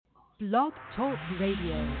Blog Talk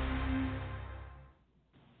Radio.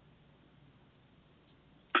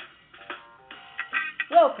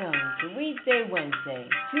 Welcome to Weedsday Wednesday,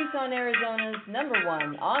 Tucson, Arizona's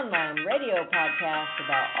 #1 online radio podcast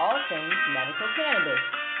about all things medical cannabis.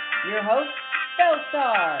 Your host,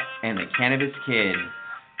 Bellstar, and the Cannabis Kid.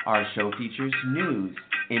 Our show features news,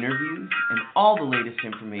 interviews, and all the latest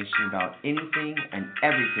information about anything and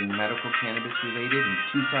everything medical cannabis related in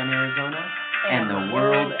Tucson, Arizona, and the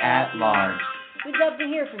world at large. We'd love to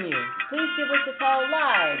hear from you. Please give us a call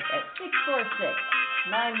live at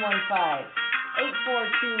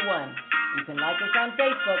 646-915-8421. You can like us on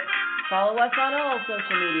Facebook, follow us on all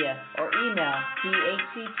social media, or email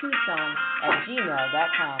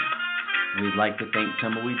thctucson@gmail.com. We'd like to thank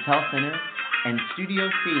Tumbleweeds Health Center and Studio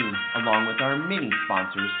C, along with our many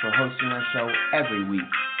sponsors, for hosting our show every week.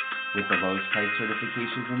 With the lowest price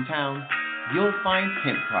certifications in town, you'll find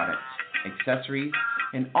hemp products, accessories,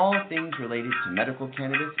 and all things related to medical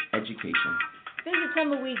cannabis education. Visit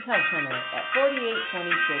Tumbleweeds Health Center at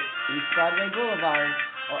 4826 East Broadway Boulevard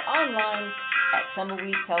or online at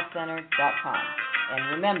tumbleweedshealthcenter.com.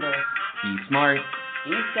 And remember, be smart,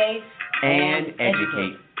 be safe, and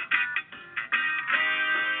educate.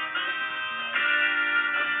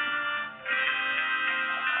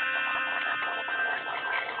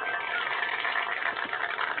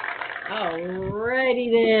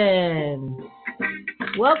 Alrighty then.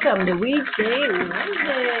 Welcome to Weedsday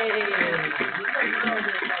Wednesday.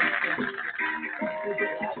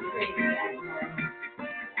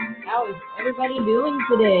 How is everybody doing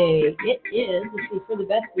today? It is, let's see, for the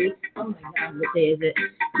best week. Oh my God, what day is it?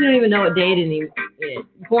 You don't even know what day it is.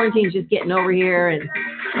 Quarantine's just getting over here, and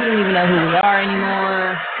you don't even know who we are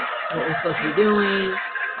anymore, what we're supposed to be doing.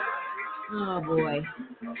 Oh boy.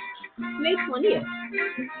 May 20th.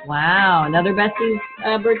 Wow, another bestie's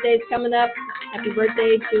birthday's coming up. Happy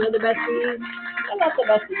birthday to other besties. I love the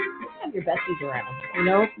besties. Have your besties around, you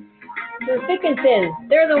know? So thick and thin,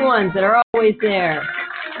 they're the ones that are always there.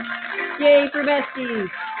 Yay for besties.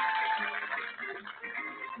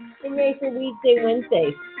 And yay for Weedsday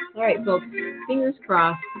Wednesday. All right, folks, fingers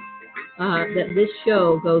crossed that this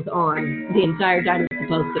show goes on the entire time it's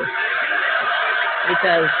supposed to.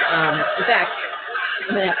 Because, in fact,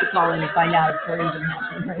 I'm going to have to call in and find out if we're even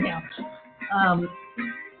happening right now.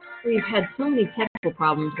 We've had so many technical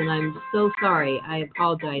problems, and I'm so sorry. I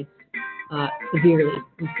apologize severely.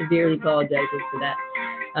 I'm severely apologizing for that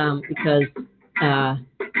because,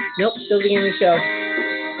 nope, still beginning the show.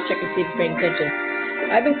 Check and see if you're paying attention.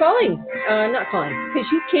 I've been not calling,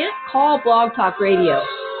 because you can't call Blog Talk Radio.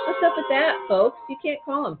 What's up with that, folks? You can't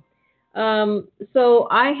call them. So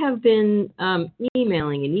I have been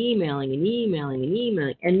emailing,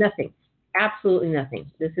 and nothing, absolutely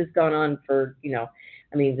nothing. This has gone on for,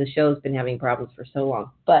 the show's been having problems for so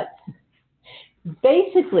long. But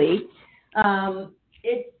basically,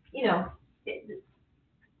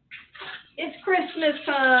 it's Christmas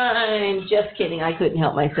time. Just kidding. I couldn't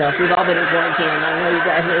help myself. We've all been in quarantine. I know you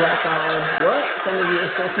guys are like, what? Some of you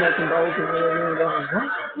are still smoking bowls and you're going,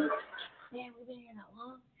 what? Man, we've been here that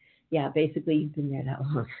long. Yeah, basically, you've been there that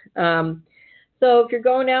long. So if you're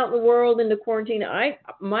going out in the world into quarantine,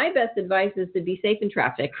 my best advice is to be safe in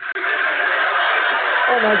traffic.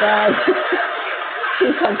 Oh, my God.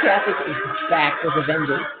 Tucson traffic is back with a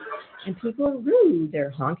vengeance. And people are rude. They're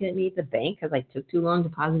honking at me at the bank because I took too long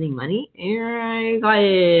depositing money. And I got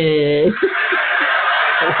it.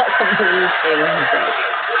 Welcome to Weedsday Wednesday.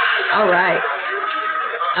 All right.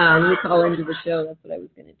 Let me call into the show. That's what I was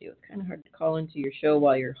going to do. It's kind of hard to call into your show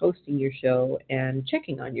while you're hosting your show and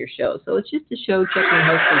checking on your show. So it's just a show checking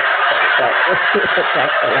hosting. So let's see what's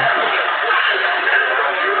actually happening.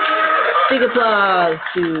 Big applause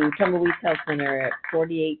to Tumbleweeds Health Center at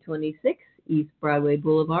 4826 East Broadway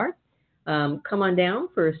Boulevard. Come on down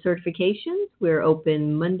for certifications. We're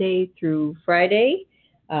open Monday through Friday,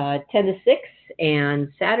 10 to 6, and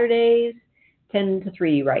Saturdays, 10 to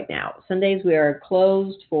 3 right now. Sundays we are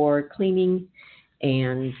closed for cleaning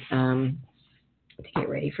and to get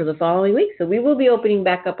ready for the following week. So we will be opening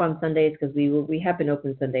back up on Sundays because we have been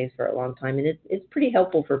open Sundays for a long time, and it's pretty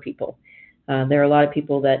helpful for people. There are a lot of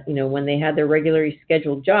people that, when they had their regularly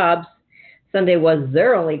scheduled jobs, Sunday was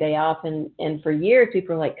their only day off, and for years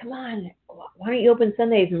people were like, come on, why don't you open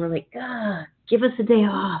Sundays? And we're like, give us a day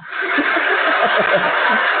off.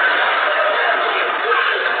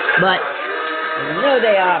 But no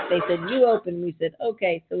day off. They said, you open. We said,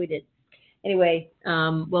 okay, so we did. Anyway,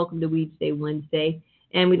 welcome to Weedsday Wednesday.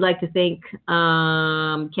 And we'd like to thank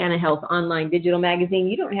Canna Health Online Digital Magazine.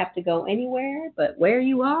 You don't have to go anywhere but where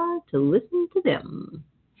you are to listen to them.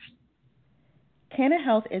 Canna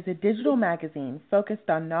Health is a digital magazine focused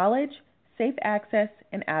on knowledge, safe access,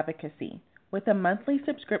 and advocacy, with a monthly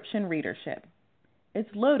subscription readership. It's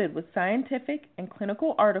loaded with scientific and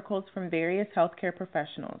clinical articles from various healthcare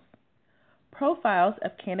professionals, profiles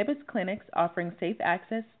of cannabis clinics offering safe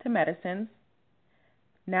access to medicines,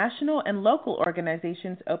 national and local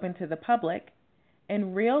organizations open to the public,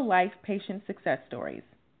 and real-life patient success stories.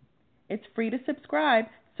 It's free to subscribe,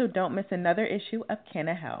 so don't miss another issue of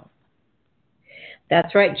Canna Health.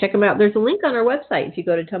 That's right. Check them out. There's a link on our website. If you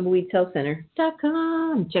go to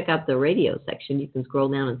tumbleweedshealthcenter.com, check out the radio section. You can scroll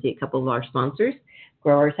down and see a couple of our sponsors.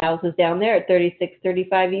 Growers' House is down there at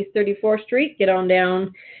 3635 East 34th Street. Get on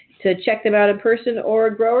down to check them out in person,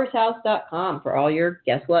 or growershouse.com for all your,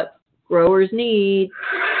 guess what, growers need.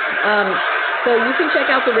 So you can check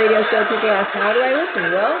out the radio show. People ask, how do I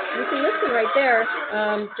listen? Well, you can listen right there.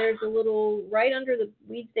 There's a little, right under the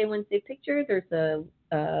Weedsday Wednesday picture, there's a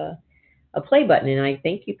play button, and I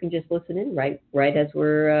think you can just listen in right as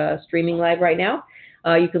we're streaming live right now.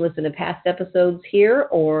 You can listen to past episodes here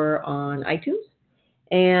or on iTunes.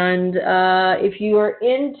 And if you are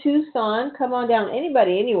in Tucson, come on down.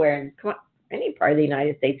 Anybody, anywhere, come on, any part of the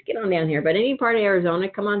United States, get on down here. But any part of Arizona,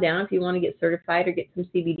 come on down if you want to get certified or get some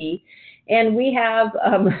CBD. And we have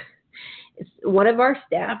one of our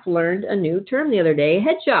staff learned a new term the other day,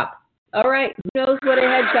 head shop. All right, who knows what a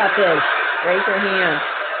head shop is? Raise your hand.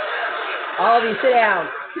 All of you, sit down.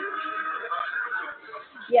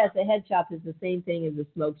 Yes, a head shop is the same thing as a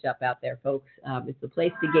smoke shop out there, folks. It's a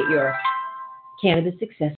place to get your cannabis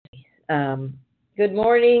accessories. Good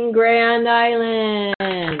morning, Grand Island.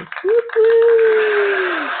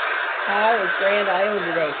 Woo-hoo! How is Grand Island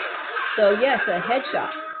today? So, yes, a head shop.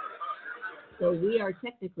 So we are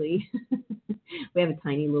technically, we have a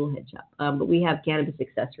tiny little head shop, but we have cannabis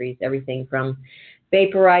accessories, everything from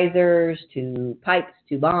vaporizers to pipes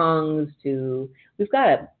to bongs to, we've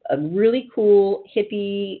got a really cool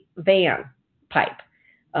hippie van pipe,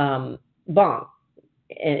 bong.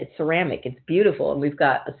 And it's ceramic. It's beautiful. And we've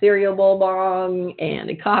got a cereal bowl bong and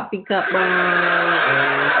a coffee cup bong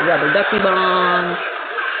and a rubber ducky bong.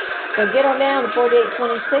 So get on down to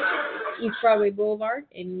 4826 East Broadway Boulevard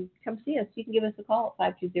and come see us. You can give us a call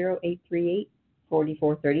at 520-838-4430.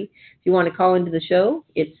 If you want to call into the show,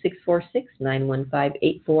 it's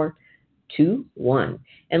 646-915-8421.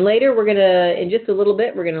 And later, we're going to, in just a little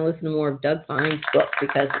bit, we're going to listen to more of Doug Fine's book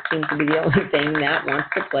because it seems to be the only thing that wants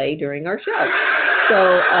to play during our show. So,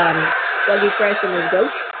 Dougie Fresh and the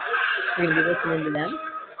Ghost, we're going to be listening to them.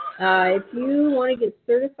 If you want to get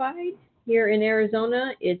certified here in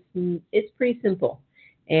Arizona, it's pretty simple.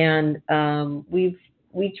 And we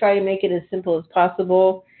try to make it as simple as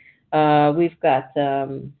possible. We've got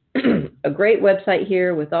a great website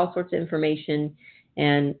here with all sorts of information.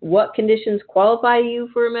 And what conditions qualify you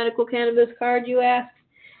for a medical cannabis card, you ask?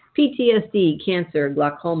 PTSD, cancer,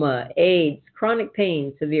 glaucoma, AIDS, chronic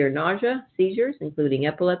pain, severe nausea, seizures, including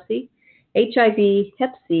epilepsy, HIV,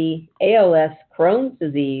 Hep C, ALS, Crohn's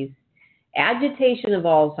disease, agitation of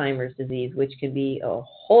Alzheimer's disease, which can be a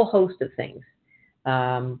whole host of things.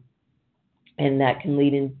 And that can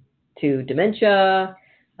lead into dementia.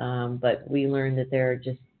 But we learned that there are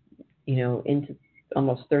just, into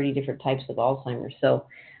almost 30 different types of Alzheimer's. So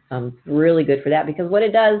it's really good for that because what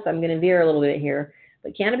it does, I'm going to veer a little bit here,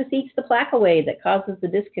 but cannabis eats the plaque away that causes the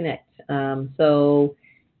disconnect. So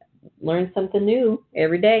learn something new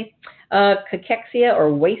every day. Cachexia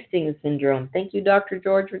or wasting syndrome. Thank you, Dr.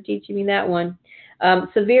 George, for teaching me that one.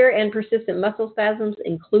 Severe and persistent muscle spasms,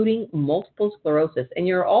 including multiple sclerosis. And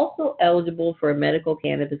you're also eligible for a medical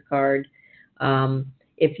cannabis card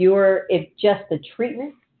if just the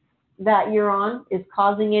treatment that you're on is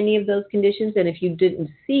causing any of those conditions. And if you didn't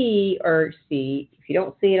if you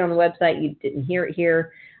don't see it on the website, you didn't hear it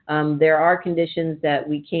here, there are conditions that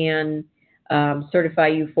we can certify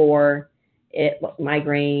you for,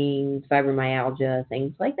 migraines, fibromyalgia,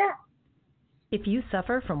 things like that. If you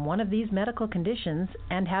suffer from one of these medical conditions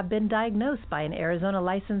and have been diagnosed by an Arizona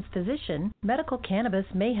licensed physician, medical cannabis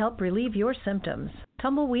may help relieve your symptoms.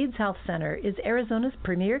 Tumbleweeds Health Center is Arizona's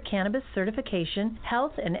premier cannabis certification,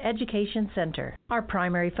 health, and education center. Our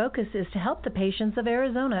primary focus is to help the patients of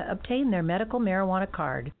Arizona obtain their medical marijuana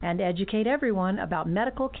card and educate everyone about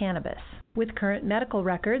medical cannabis. With current medical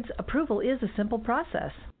records, approval is a simple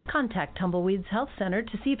process. Contact Tumbleweeds Health Center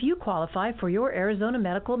to see if you qualify for your Arizona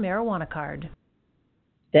medical marijuana card.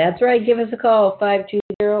 That's right. Give us a call,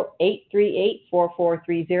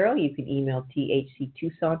 520-838-4430. You can email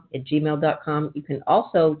thctucson@gmail.com. You can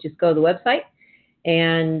also just go to the website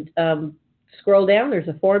and scroll down. There's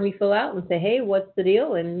a form you fill out and say, hey, what's the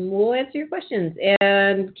deal? And we'll answer your questions.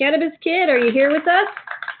 And Cannabis Kid, are you here with us?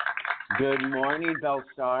 Good morning,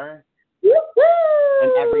 Bellstar, Woo-hoo!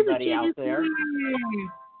 and everybody out there.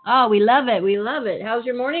 Oh, we love it. We love it. How's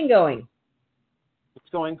your morning going? It's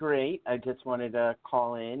going great. I just wanted to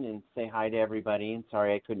call in and say hi to everybody, and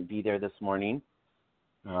sorry I couldn't be there this morning.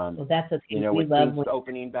 Well, that's okay. You know, we with love things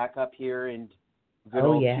opening back up here in good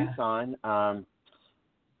Oh, old yeah. Tucson, yeah.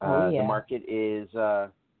 the market is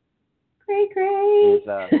Cray cray.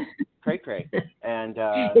 cray cray, and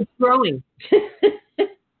It's growing.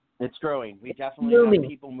 it's growing. We definitely have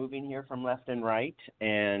people moving here from left and right,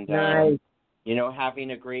 and Nice. you know,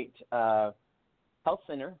 having a great health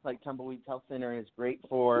center like Tumbleweeds Health Center is great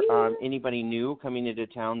for anybody new coming into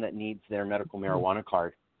town that needs their medical marijuana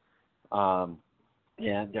card.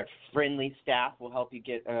 And their friendly staff will help you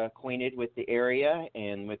get acquainted with the area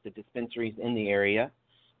and with the dispensaries in the area,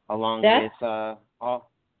 along with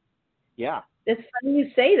It's funny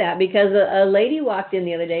you say that because a lady walked in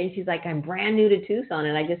the other day and she's like, I'm brand new to Tucson,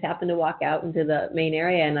 and I just happened to walk out into the main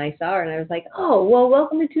area and I saw her and I was like, oh, well,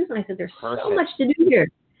 welcome to Tucson. I said, there's so much to do here.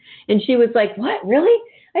 And she was like, what, really?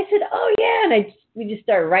 I said, oh, yeah. And we just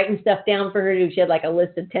started writing stuff down for her to do. She had like a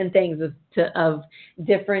list of 10 things of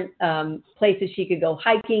different places she could go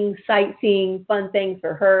hiking, sightseeing, fun things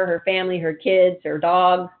for her family, her kids, her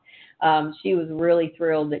dogs. She was really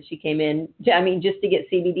thrilled that she came in, I mean, just to get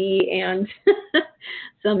CBD and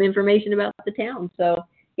some information about the town. So,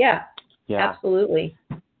 yeah, absolutely.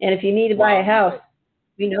 And if you need to buy a house,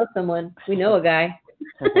 we know someone. We know a guy.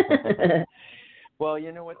 Well,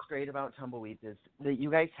 you know what's great about Tumbleweeds is that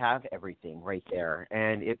you guys have everything right there,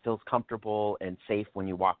 and it feels comfortable and safe when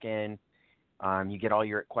you walk in. You get all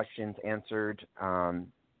your questions answered,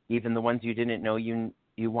 even the ones you didn't know you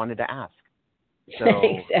wanted to ask. So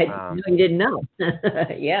you didn't know.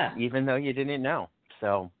 Yeah. Even though you didn't know.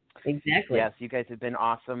 So exactly. Yes, you guys have been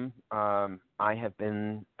awesome. I have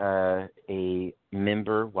been a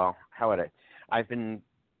member. Well, I've been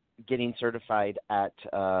getting certified at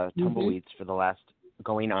Tumbleweeds for the last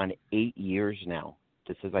going on 8 years now.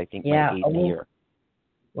 This is, I think, my 8th year.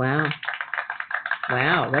 Wow,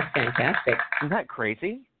 that's fantastic. Isn't that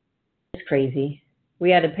crazy? It's crazy. We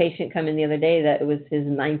had a patient come in the other day that it was his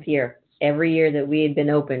 9th year. Every year that we had been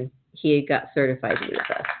open, he had got certified with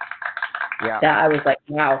us. Yeah. I was like,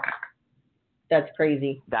 wow, that's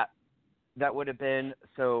crazy. That would have been,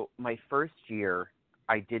 so my first year,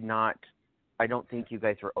 I don't think you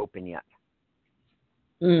guys were open yet.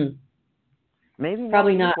 Maybe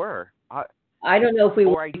probably not. Were. I don't know if we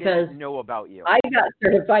were because didn't know about you. I got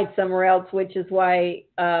certified somewhere else, which is why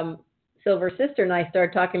Silver's sister and I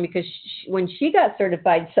started talking because when she got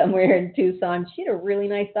certified somewhere in Tucson, she had a really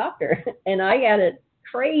nice doctor, and I had a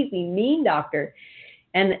crazy mean doctor,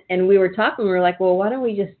 and we were talking. We were like, well, why don't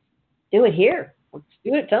we just do it here? Let's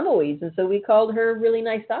do it at Tumbleweeds. And so we called her really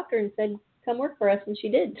nice doctor and said, come work for us, and she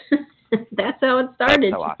did. That's how it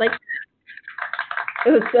started. So awesome. Like,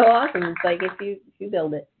 it was so awesome. It's like if you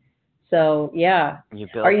build it. So yeah. You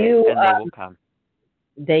build it, and they will come.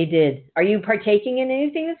 They did. Are you partaking in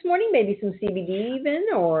anything this morning? Maybe some CBD even,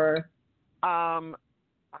 or?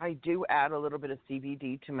 I do add a little bit of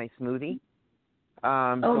CBD to my smoothie.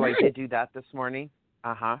 Nice. I did do that this morning.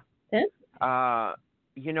 Yeah.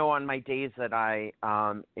 You know, on my days that I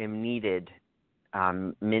am needed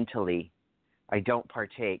mentally, I don't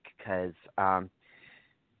partake because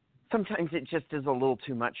sometimes it just is a little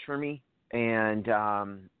too much for me, and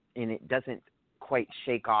it doesn't quite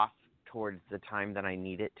shake off towards the time that I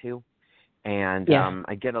need it to, and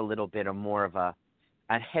I get a little bit of more of a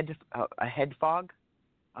head fog,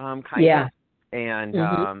 kind of, and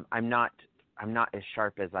I'm not as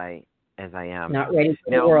sharp as I am. Not ready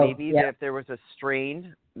for now, the world. Maybe that if there was a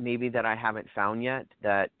strain, maybe that I haven't found yet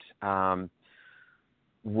that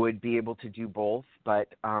would be able to do both,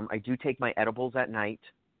 but I do take my edibles at night,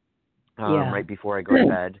 right before I go to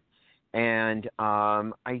bed, and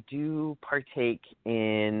I do partake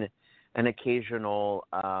in an occasional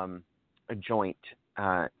a joint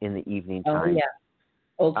in the evening time. Oh, yeah.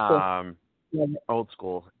 Old school. Old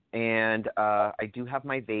school. And I do have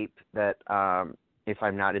my vape that if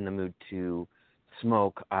I'm not in the mood to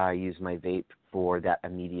smoke, I use my vape for that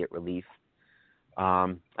immediate relief.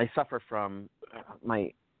 I suffer from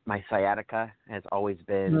my sciatica has always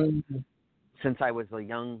been, since I was a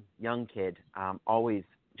young kid, always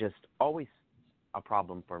a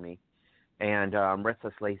problem for me. And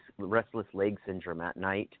restless leg syndrome at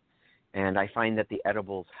night. And I find that the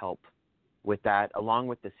edibles help with that, along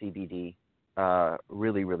with the CBD,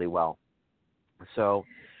 really, really well. So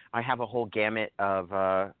I have a whole gamut of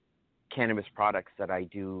cannabis products that I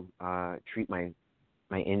do treat my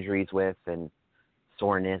injuries with, and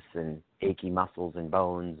soreness and achy muscles and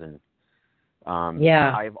bones, and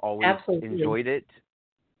I've always absolutely enjoyed it.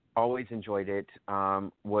 Always enjoyed it.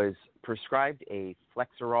 Was prescribed a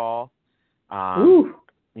Flexerol,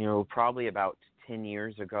 probably about 10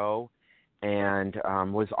 years ago, and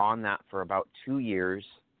was on that for about 2 years.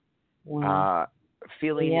 Wow.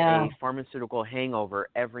 Feeling a pharmaceutical hangover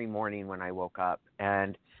every morning when I woke up.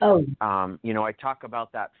 And, I talk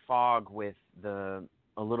about that fog with a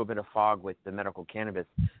little bit of fog with the medical cannabis.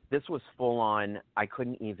 This was full on. I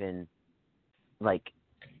couldn't even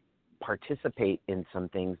participate in some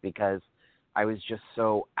things because I was just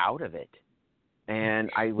so out of it.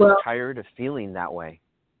 And I was tired of feeling that way.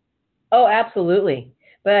 Oh, absolutely.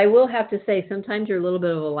 But I will have to say, sometimes you're a little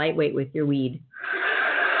bit of a lightweight with your weed.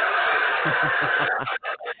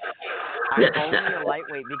 I'm only a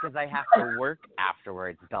lightweight because I have to work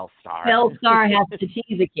afterwards, Bellstar. Bellstar has to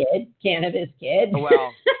tease a kid, cannabis kid.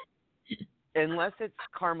 Well, unless it's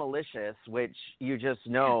Carmelicious, which you just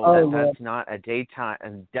know that's not a daytime,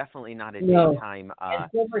 and definitely not a daytime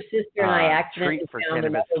Silver Sister and I accidentally treat for found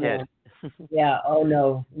cannabis kid. Yeah,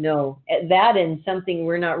 no. That and something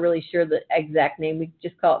we're not really sure the exact name. We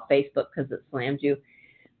just call it Facebook because it slams you.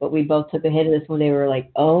 But we both took a hit of this one day. We were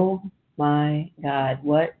like, oh my God,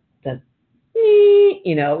 what the,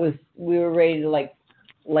 it was, we were ready to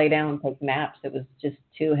lay down and take naps. It was just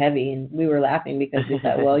too heavy. And we were laughing because we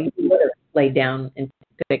thought, well, you would have laid down and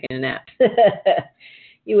taken a nap.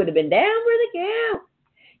 You would have been down for the count.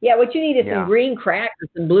 Yeah, what you need is some green crack or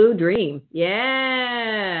some blue dream.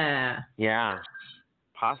 Yeah. Yeah,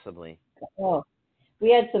 possibly. Oh,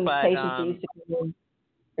 we had some patients who used to come in.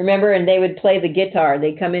 Remember, and they would play the guitar.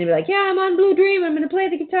 They'd come in and be like, yeah, I'm on Blue Dream. I'm going to play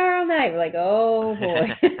the guitar all night. We're like, oh, boy.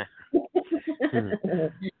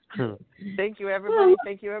 Thank you, everybody.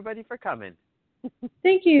 Thank you, everybody, for coming.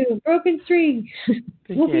 Thank you. Broken string.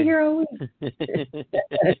 We'll be here all week. It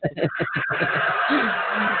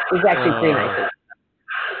was actually pretty nice.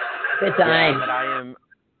 Good time. Yeah, but I am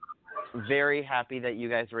very happy that you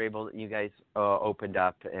guys opened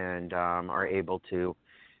up and are able to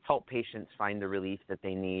help patients find the relief that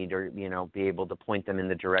they need, or be able to point them in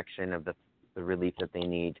the direction of the relief that they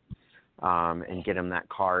need, and get them that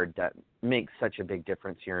card that makes such a big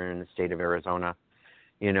difference here in the state of Arizona.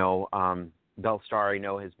 Bellstar, I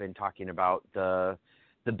know, has been talking about the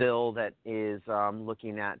bill that is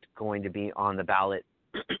looking at going to be on the ballot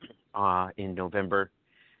in November.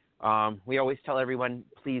 We always tell everyone,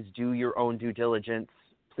 please do your own due diligence.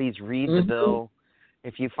 Please read the bill.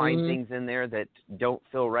 If you find things in there that don't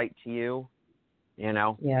feel right to you,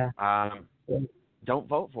 don't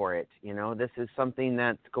vote for it. This is something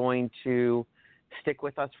that's going to stick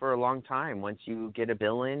with us for a long time. Once you get a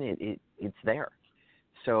bill in, it's there.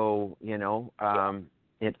 So,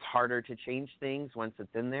 it's harder to change things once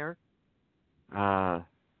it's in there. But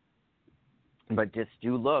just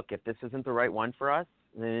do look. If this isn't the right one for us,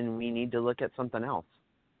 then we need to look at something else.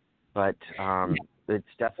 But it's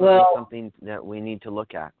definitely something that we need to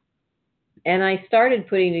look at. And I started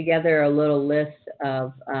putting together a little list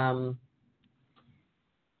of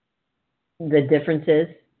the differences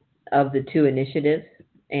of the two initiatives,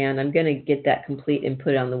 and I'm going to get that complete and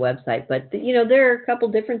put it on the website. But, there are a couple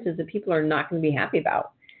differences that people are not going to be happy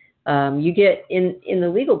about. You get, in the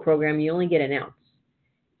legal program, you only get an ounce.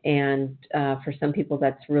 And for some people,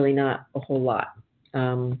 that's really not a whole lot.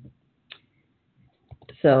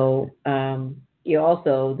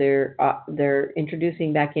 They're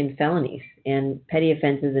introducing back in felonies and petty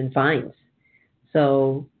offenses and fines.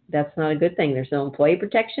 So that's not a good thing. There's no employee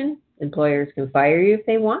protection. Employers can fire you if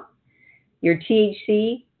they want. Your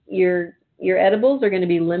THC, your edibles are going to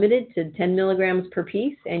be limited to 10 milligrams per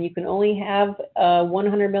piece, and you can only have a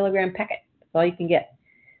 100 milligram packet. That's all you can get.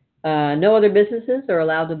 No other businesses are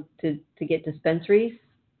allowed to get dispensaries.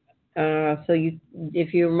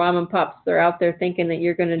 If your mom and pops are out there thinking that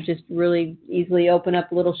you're going to just really easily open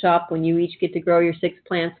up a little shop when you each get to grow your 6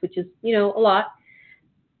 plants, which is, a lot,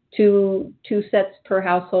 two sets per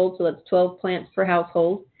household, so that's 12 plants per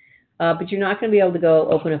household. But you're not going to be able to go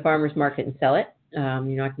open a farmer's market and sell it. You're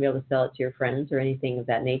not going to be able to sell it to your friends or anything of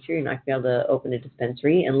that nature. You're not going to be able to open a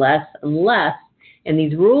dispensary unless, and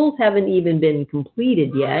these rules haven't even been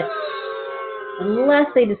completed yet, unless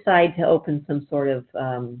they decide to open some sort of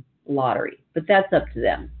lottery. But that's up to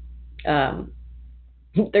them.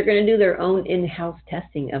 They're going to do their own in-house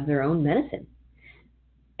testing of their own medicine.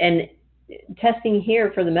 And testing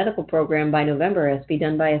here for the medical program by November has to be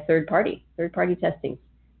done by a third party. Third-party testing.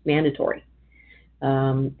 Mandatory.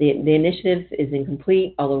 The initiative is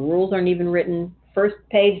incomplete. All the rules aren't even written. First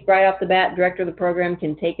page, right off the bat, director of the program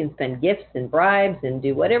can take and spend gifts and bribes and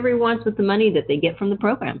do whatever he wants with the money that they get from the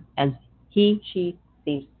program as she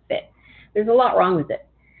sees fit. There's a lot wrong with it.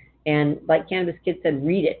 And like Cannabis Kid said,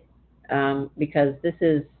 read it, because this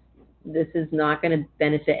is not going to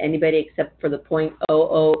benefit anybody except for the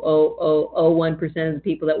 0.00001% of the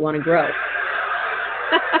people that want to grow.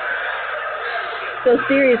 So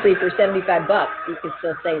seriously, for $75, you can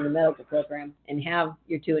still stay in the medical program and have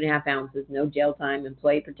your 2.5 ounces, no jail time,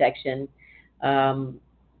 employee protection, no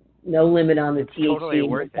limit on the THC. Totally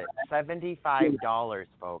worth it. $75,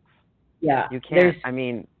 folks. Yeah. You can't. I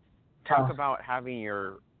mean, talk about having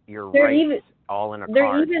your rights all in a card.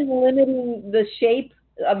 They're even limiting the shape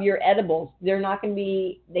of your edibles. They're not going to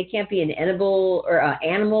be. They can't be an edible or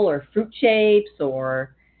animal or fruit shapes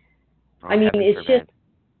or. I mean, it's forbid. just.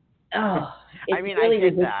 Oh. It's I mean, really I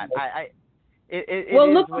get ridiculous. that. It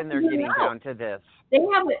look is when they're getting down to this. They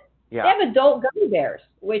have adult gummy bears,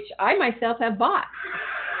 which I myself have bought.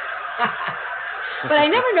 But I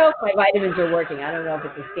never know if my vitamins are working. I don't know if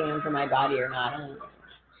it's a scan for my body or not. I don't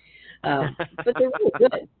know. But they're really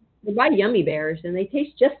good. They buy yummy bears, and they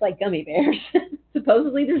taste just like gummy bears.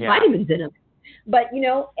 Supposedly there's vitamins in them. But,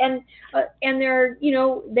 and they're,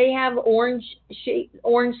 they have orange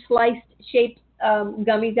sliced shaped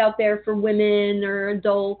gummies out there for women or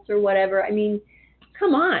adults or whatever. I mean,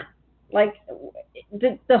 come on. Like,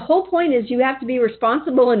 the whole point is you have to be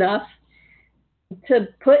responsible enough to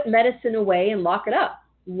put medicine away and lock it up.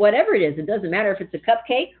 Whatever it is, it doesn't matter if it's a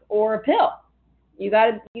cupcake or a pill. You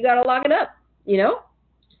gotta lock it up, You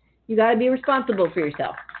gotta be responsible for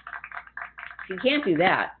yourself. If you can't do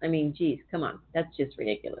that, I mean, geez, come on. That's just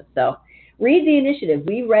ridiculous. So read the initiative.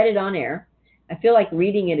 We read it on air. I feel like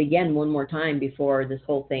reading it again one more time before this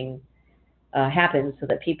whole thing happens so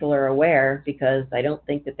that people are aware, because I don't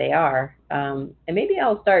think that they are. And maybe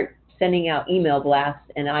I'll start sending out email blasts,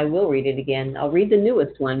 and I will read it again. I'll read the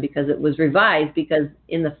newest one because it was revised, because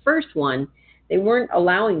in the first one, they weren't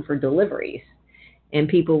allowing for deliveries. And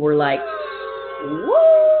people were like,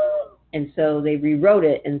 whoa! And so they rewrote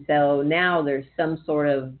it, and so now there's some sort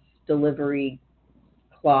of delivery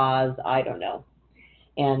clause, I don't know.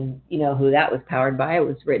 And you know who that was powered by? It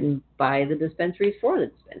was written by the dispensaries for the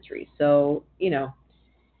dispensaries. So,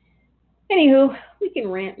 anywho, we can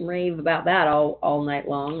rant and rave about that all night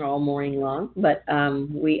long or all morning long. But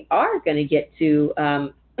we are going to get to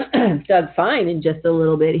Doug Fine in just a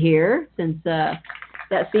little bit here, since that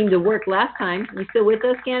seemed to work last time. You still with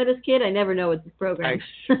us, Cannabis Kid? I never know with this program.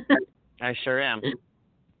 I sure am.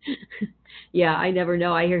 Yeah, I never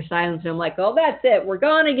know. I hear silence, and I'm like, oh, that's it. We're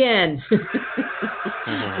gone again.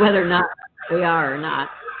 Whether or not we are or not.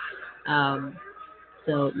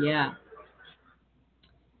 So, yeah.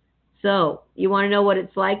 So, you want to know what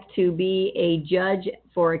it's like to be a judge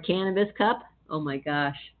for a cannabis cup? Oh, my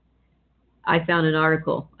gosh. I found an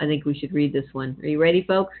article. I think we should read this one. Are you ready,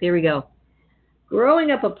 folks? Here we go.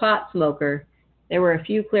 Growing up a pot smoker, there were a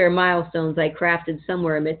few clear milestones I crafted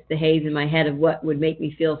somewhere amidst the haze in my head of what would make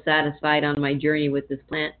me feel satisfied on my journey with this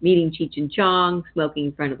plant. Meeting Cheech and Chong, smoking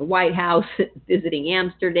in front of the White House, visiting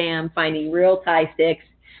Amsterdam, finding real Thai sticks.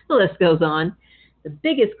 The list goes on. The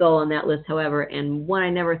biggest goal on that list, however, and one I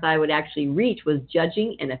never thought I would actually reach, was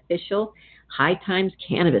judging an official High Times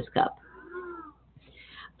Cannabis Cup.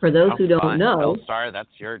 For those who don't know... Oh, sorry, that's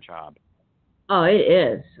your job. Oh, it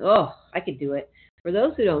is. Oh, I could do it. For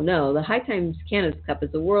those who don't know, the High Times Cannabis Cup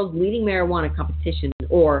is the world's leading marijuana competition,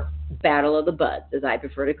 or Battle of the Buds, as I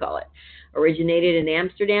prefer to call it. Originated in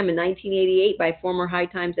Amsterdam in 1988 by former High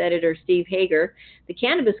Times editor Steve Hager, the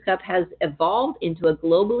Cannabis Cup has evolved into a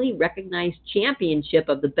globally recognized championship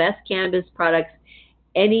of the best cannabis products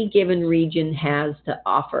any given region has to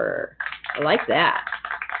offer. I like that.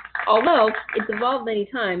 Although it's evolved many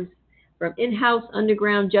times, from in-house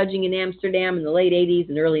underground judging in Amsterdam in the late 80s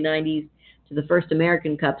and early 90s, to the first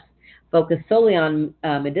American Cups focused solely on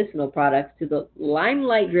medicinal products, to the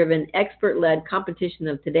limelight-driven, expert-led competition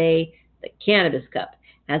of today, the Cannabis Cup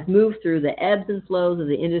has moved through the ebbs and flows of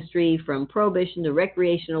the industry. From prohibition to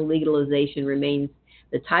recreational legalization remains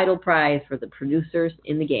the title prize for the producers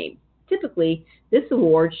in the game. Typically, this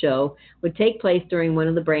award show would take place during one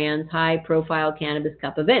of the brand's high-profile Cannabis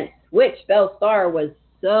Cup events, which Bellstar was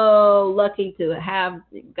so lucky to have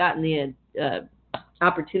gotten the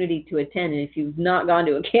opportunity to attend. And if you've not gone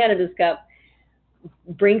to a Cannabis Cup,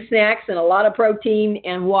 bring snacks and a lot of protein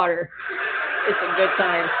and water. It's a good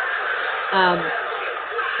time.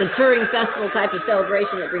 The touring festival type of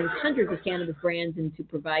celebration that brings hundreds of cannabis brands in to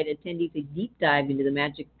provide attendees a deep dive into the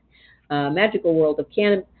magical world of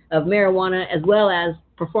marijuana, as well as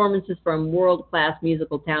performances from world-class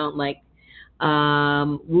musical talent like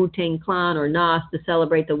Wu-Tang Clan or Nas to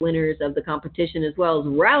celebrate the winners of the competition, as well as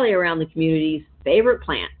rally around the community's favorite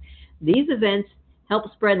plant. These events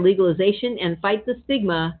help spread legalization and fight the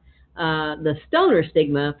stigma the stoner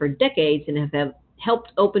stigma for decades and have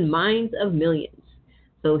helped open minds of millions.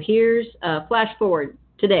 So here's flash forward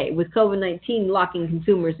today. With COVID-19 locking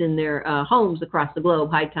consumers in their homes across the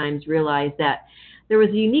globe, High Times realized that there was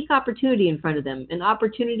a unique opportunity in front of them, an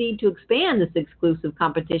opportunity to expand this exclusive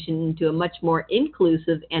competition into a much more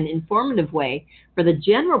inclusive and informative way for the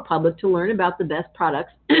general public to learn about the best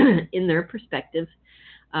products in their respective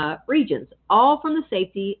regions, all from the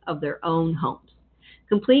safety of their own homes.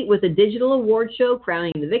 Complete with a digital award show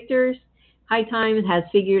crowning the victors, High Times has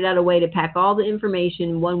figured out a way to pack all the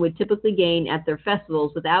information one would typically gain at their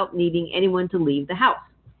festivals without needing anyone to leave the house.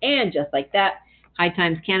 And just like that, High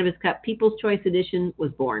Times Cannabis Cup People's Choice Edition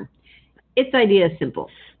was born. Its idea is simple.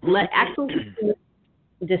 Let actual consumers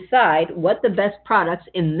decide what the best products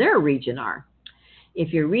in their region are.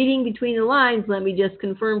 If you're reading between the lines, let me just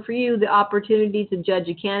confirm for you, the opportunity to judge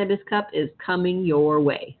a cannabis cup is coming your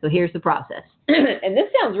way. So here's the process. And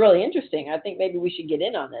this sounds really interesting. I think maybe we should get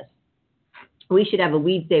in on this. We should have a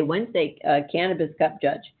Weedsday Wednesday cannabis cup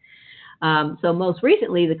judge. So most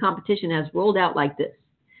recently, the competition has rolled out like this.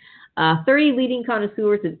 30 leading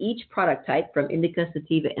connoisseurs of each product type, from indica,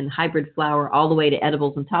 sativa, and hybrid flower, all the way to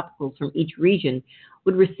edibles and topicals from each region,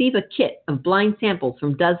 would receive a kit of blind samples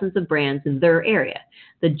from dozens of brands in their area.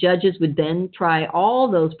 The judges would then try all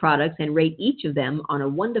those products and rate each of them on a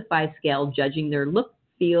 1 to 5 scale, judging their look,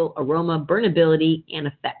 feel, aroma, burnability, and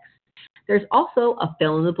effects. There's also a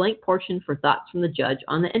fill-in-the-blank portion for thoughts from the judge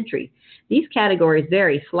on the entry. These categories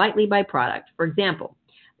vary slightly by product. For example,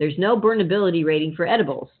 there's no burnability rating for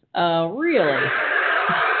edibles. Really?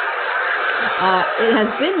 It has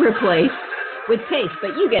been replaced with taste,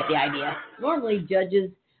 but you get the idea. Normally, judges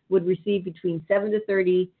would receive between 7 to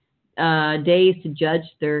 30 days to judge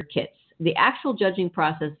their kits. The actual judging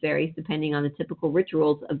process varies depending on the typical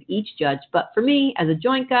rituals of each judge, but for me, as a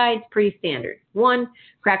joint guy, it's pretty standard. 1,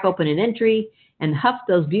 crack open an entry and huff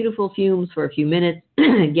those beautiful fumes for a few minutes.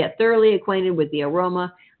 Get thoroughly acquainted with the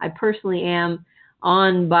aroma. I personally am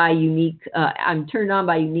I'm turned on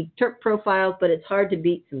by unique terp profiles, but it's hard to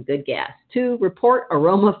beat some good gas. 2, report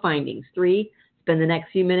aroma findings. 3, spend the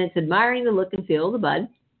next few minutes admiring the look and feel of the bud.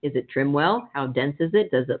 Is it trimmed well? How dense is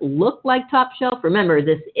it? Does it look like top shelf? Remember,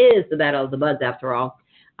 this is the battle of the buds after all.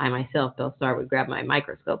 I myself, Bill Starr, would grab my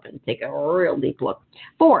microscope and take a real deep look.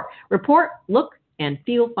 4, report, look, and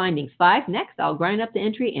feel findings. 5, next, I'll grind up the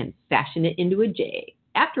entry and fashion it into a J.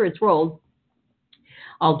 After it's rolled,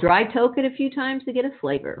 I'll dry toke it a few times to get a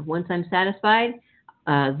flavor. Once I'm satisfied,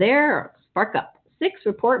 spark up. 6,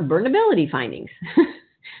 report burnability findings.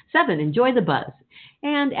 7, enjoy the buzz.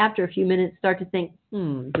 And after a few minutes, start to think,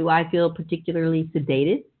 do I feel particularly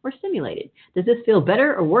sedated or stimulated? Does this feel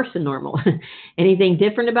better or worse than normal? Anything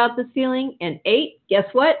different about this feeling? And 8, guess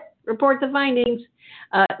what? Report the findings.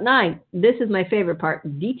 9, this is my favorite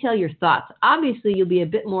part. Detail your thoughts. Obviously, you'll be a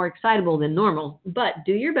bit more excitable than normal, but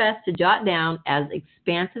do your best to jot down as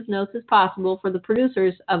expansive notes as possible for the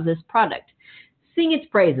producers of this product. Sing its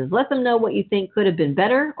praises. Let them know what you think could have been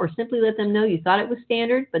better, or simply let them know you thought it was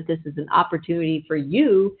standard, but this is an opportunity for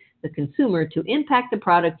you, the consumer, to impact the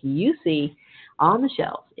product you see on the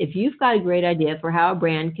shelves. If you've got a great idea for how a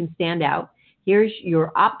brand can stand out, here's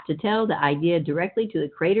your op to tell the idea directly to the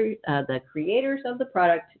creators of the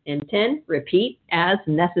product. And 10, repeat as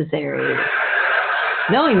necessary.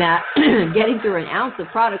 Knowing that getting through an ounce of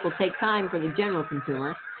product will take time for the general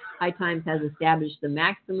consumer, High Times has established the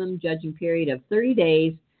maximum judging period of 30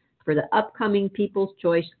 days for the upcoming People's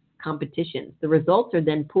Choice competitions. The results are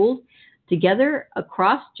then pooled together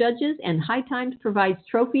across judges, and High Times provides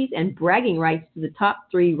trophies and bragging rights to the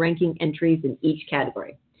top 3 ranking entries in each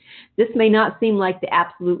category. This may not seem like the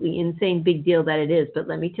absolutely insane big deal that it is, but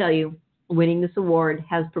let me tell you, winning this award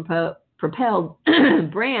has propelled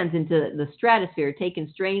brands into the stratosphere, taken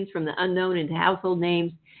strains from the unknown into household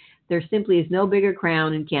names. There simply is no bigger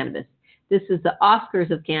crown in cannabis. This is the Oscars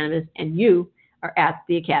of cannabis, and you are at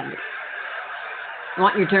the Academy.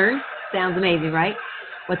 Want your turn? Sounds amazing, right?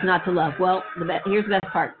 What's not to love? Well, here's the best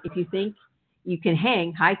part. If you think you can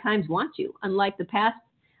hang, High Times wants you. Unlike the past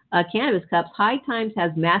Cannabis Cups, High Times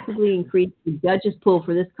has massively increased the judges pool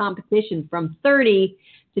for this competition from 30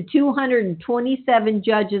 to 227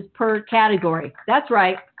 judges per category. That's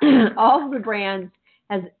right. All of the brands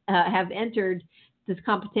have entered this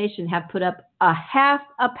competition have put up a half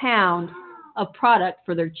a pound of product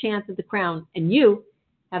for their chance at the crown, and you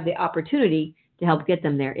have the opportunity to help get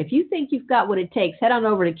them there. If you think you've got what it takes, head on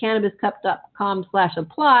over to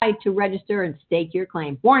cannabiscup.com/apply to register and stake your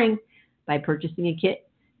claim. Warning, by purchasing a kit,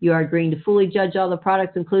 you are agreeing to fully judge all the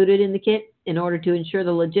products included in the kit.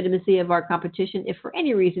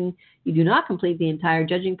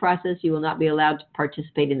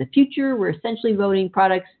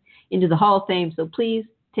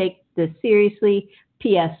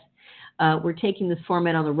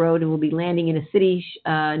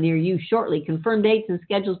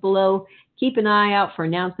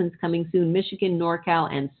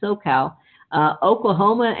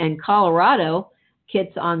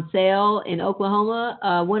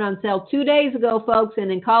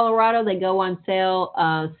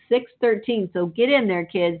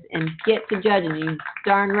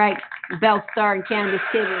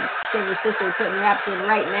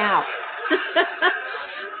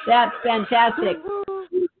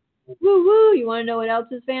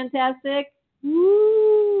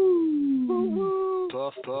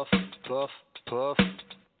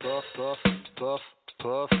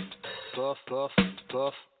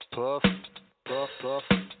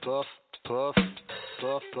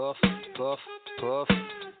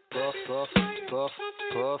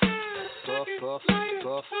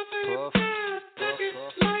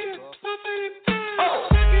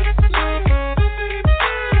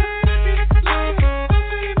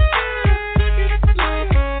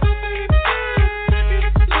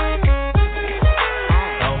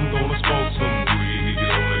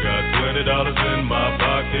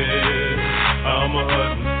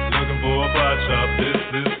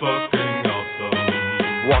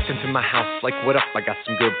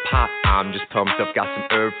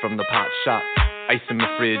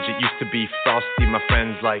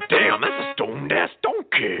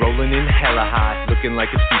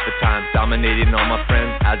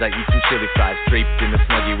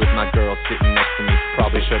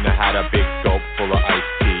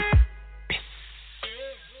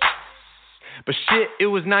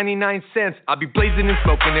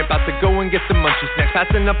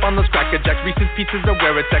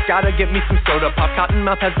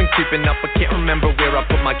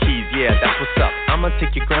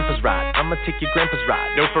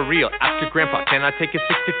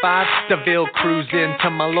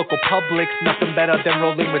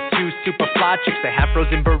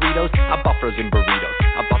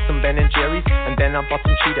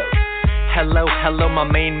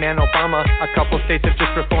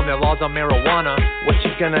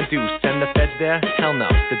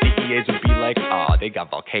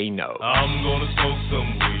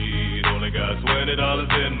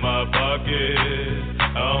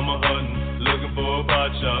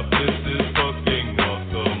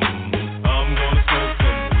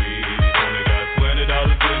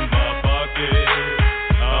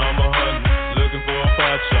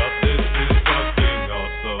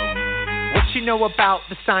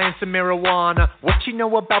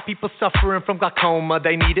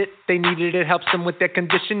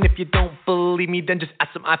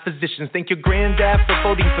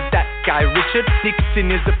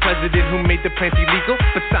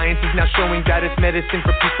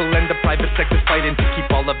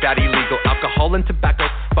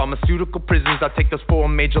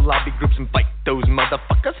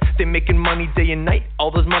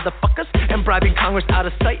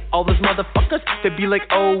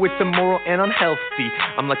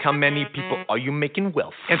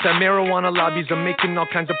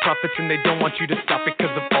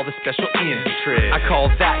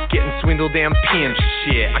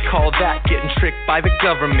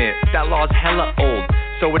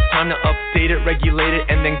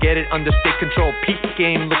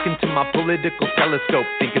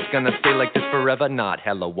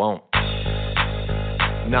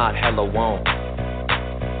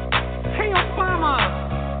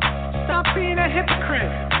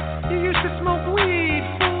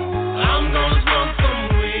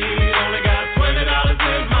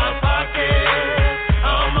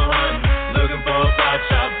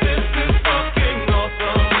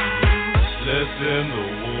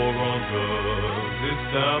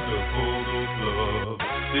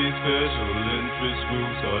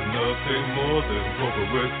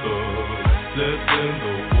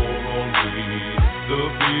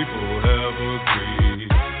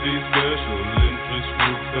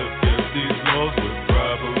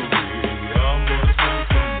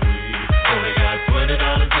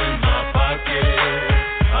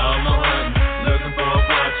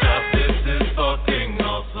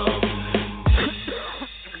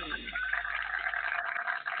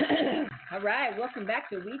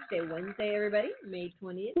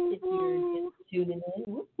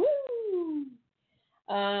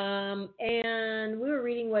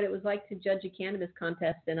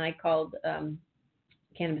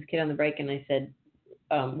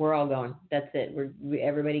 we're all going. That's it.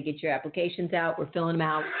 Everybody get your applications out. We're filling them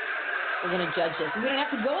out. We're going to judge this. We don't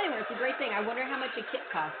have to go anywhere. It's a great thing. I wonder how much a kit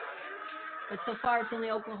costs. But so far, it's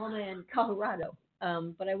only Oklahoma and Colorado.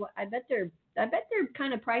 But I bet they're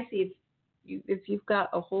kind of pricey. If you've got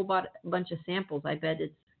a whole bunch of samples, I bet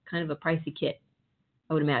it's kind of a pricey kit.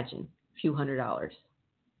 I would imagine a few $100s,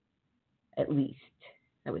 at least.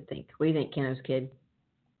 I would think. What do you think, Cannabis Kid?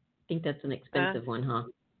 I think that's an expensive one, huh?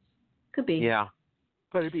 Could be. Yeah,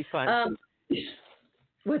 but it'd be fun.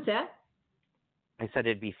 What's that? I said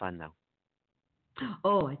it'd be fun though.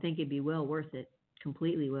 Oh, I think it'd be well worth it.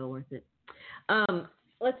 Completely well worth it.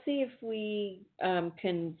 Let's see if we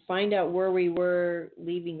can find out where we were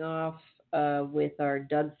leaving off with our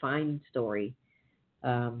Doug Fine story,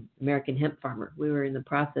 American hemp farmer. We were in the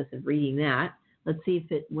process of reading that. Let's see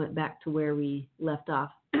if it went back to where we left off,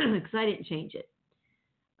 because I didn't change it.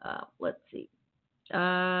 Let's see.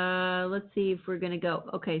 Let's see if we're going to go.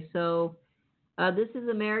 Okay, so this is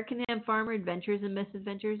American Hemp Farmer Adventures and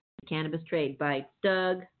Misadventures in the Cannabis Trade by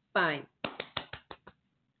Doug Fine.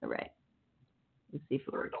 All right. Let's see if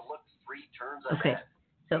it works. Look 3 turns okay. ahead.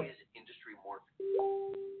 So Industry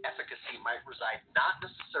efficacy might reside not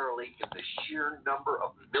necessarily in the sheer number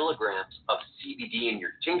of milligrams of CBD in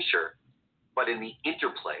your tincture, but in the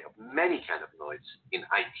interplay of many cannabinoids in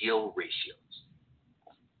ideal ratios.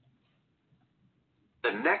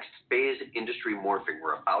 The next phase in industry morphing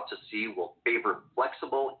we're about to see will favor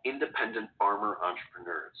flexible, independent farmer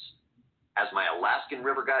entrepreneurs. As my Alaskan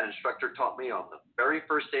River Guide instructor taught me on the very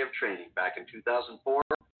first day of training back in 2004,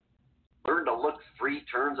 learn to look 3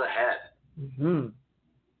 turns ahead. Mm-hmm.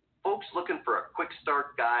 Folks looking for a quick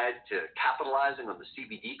start guide to capitalizing on the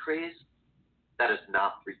CBD craze, that is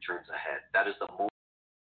not 3 turns ahead. That is the moment.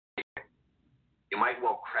 You might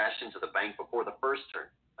well crash into the bank before the first turn,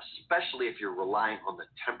 especially if you're relying on the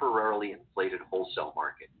temporarily inflated wholesale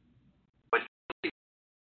market. But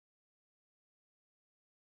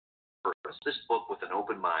this book with an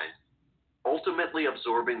open mind, ultimately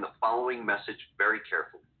absorbing the following message very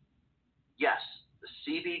carefully. Yes, the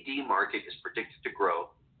CBD market is predicted to grow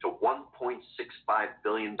to $1.65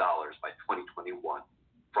 billion by 2021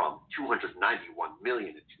 from $291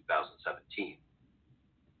 million in 2017.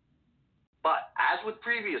 But as with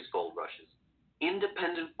previous gold rushes,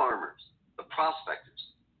 independent farmers, the prospectors,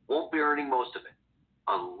 won't be earning most of it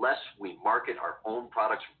unless we market our own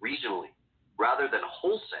products regionally rather than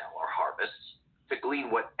wholesale our harvests to glean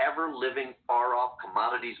whatever living far-off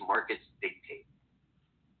commodities markets dictate.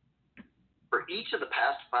 For each of the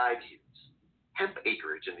past 5 years, hemp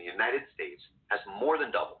acreage in the United States has more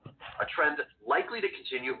than doubled, a trend likely to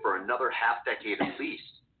continue for another half-decade at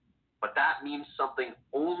least. But that means something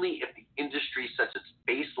only if the industry sets its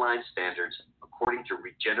baseline standards according to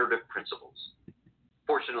regenerative principles.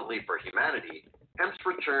 Fortunately for humanity, hemp's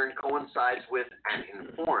return coincides with and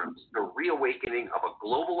informs the reawakening of a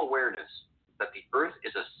global awareness that the earth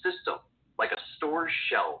is a system like a store's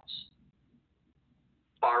shelves.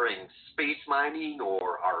 Barring space mining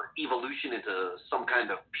or our evolution into some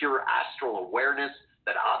kind of pure astral awareness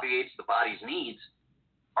that obviates the body's needs,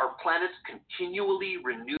 our planet's continually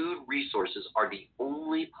renewed resources are the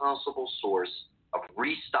only possible source of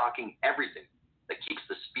restocking everything that keeps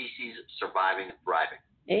the species surviving and thriving.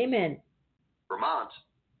 Amen. Vermont,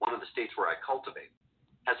 one of the states where I cultivate,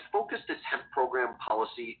 has focused its hemp program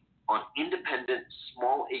policy on independent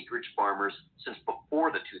small acreage farmers since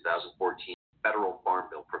before the 2014 federal farm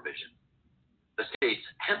bill provision. The state's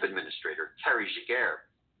hemp administrator, Terry Giguere,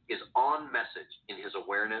 is on message in his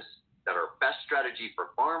awareness that our best strategy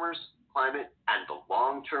for farmers, climate, and the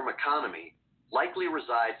long-term economy likely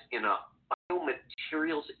resides in a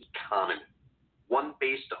biomaterials economy, one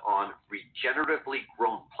based on regeneratively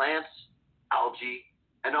grown plants, algae,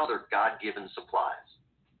 and other God-given supplies.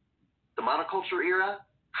 The monoculture era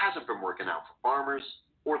hasn't been working out for farmers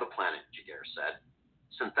or the planet, Giguere said.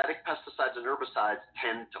 Synthetic pesticides and herbicides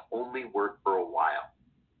tend to only work for a while.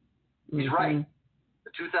 He's right.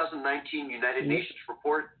 The 2019 United Nations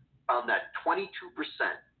report found that 22%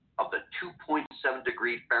 of the 2.7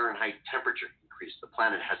 degree Fahrenheit temperature increase the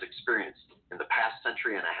planet has experienced in the past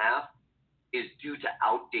century and a half is due to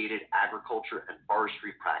outdated agriculture and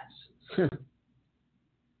forestry practices.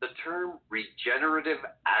 The term regenerative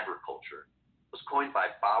agriculture was coined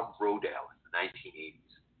by Bob Rodale in the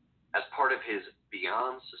 1980s as part of his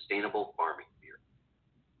Beyond Sustainable Farming theory.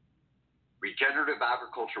 Regenerative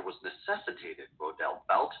agriculture was necessitated, Rodale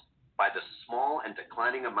felt, by the small and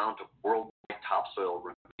declining amount of worldwide topsoil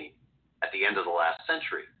remaining at the end of the last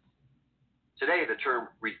century. Today, the term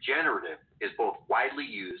regenerative is both widely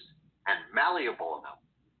used and malleable enough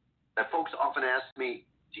that folks often ask me,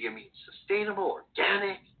 Do you mean sustainable,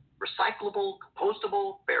 organic, recyclable,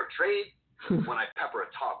 compostable, fair trade? When I pepper a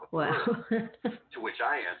talk with words, to which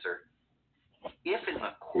I answer, if in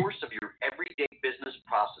the course of your everyday business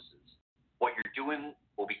processes, what you're doing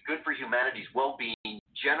will be good for humanity's well-being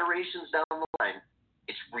generations down the line,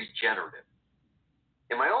 it's regenerative.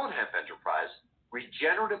 In my own hemp enterprise,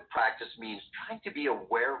 regenerative practice means trying to be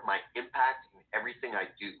aware of my impact in everything I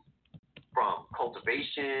do, from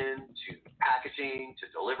cultivation to packaging to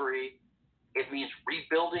delivery. It means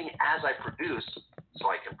rebuilding as I produce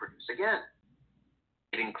so I can produce again.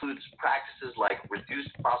 It includes practices like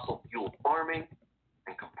reduced fossil fuel farming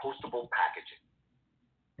and compostable packaging.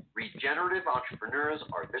 Regenerative entrepreneurs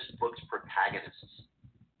are this book's protagonists.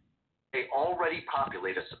 They already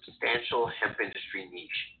populate a substantial hemp industry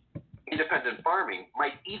niche. Independent farming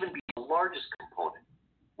might even be the largest component,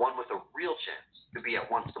 one with a real chance to be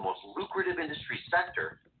at once the most lucrative industry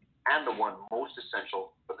sector and the one most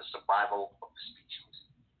essential for the survival of the species.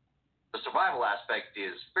 The survival aspect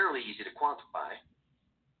is fairly easy to quantify.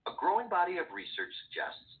 A growing body of research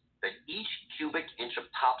suggests that each cubic inch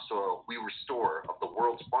of topsoil we restore of the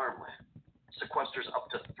world's farmland sequesters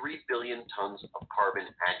up to 3 billion tons of carbon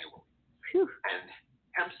annually. Whew. And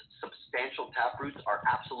hemp's substantial taproots are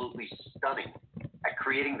absolutely stunning at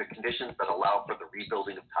creating the conditions that allow for the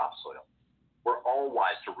rebuilding of topsoil. We're all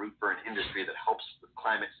wise to root for an industry that helps with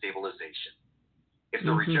climate stabilization. If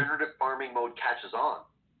the regenerative farming mode catches on,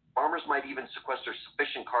 farmers might even sequester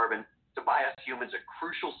sufficient carbon to buy us humans a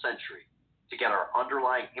crucial century to get our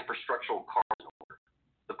underlying infrastructural cars in order,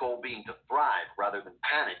 the goal being to thrive rather than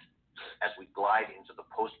panic as we glide into the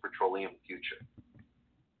post-petroleum future.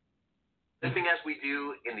 Living as we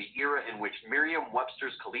do in the era in which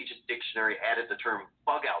Merriam-Webster's Collegiate Dictionary added the term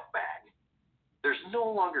bug-out bag, there's no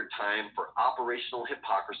longer time for operational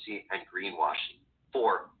hypocrisy and greenwashing.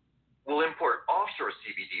 For we'll import offshore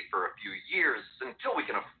CBD for a few years until we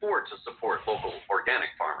can afford to support local organic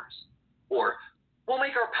farmers. Or we'll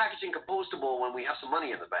make our packaging compostable when we have some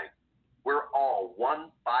money in the bank. We're all one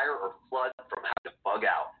fire or flood from having to bug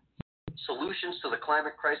out. Solutions to the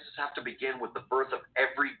climate crisis have to begin with the birth of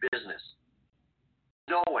every business.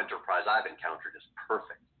 No enterprise I've encountered is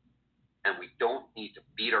perfect, and we don't need to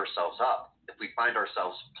beat ourselves up if we find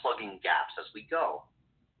ourselves plugging gaps as we go.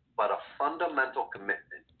 But a fundamental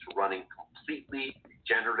commitment to running completely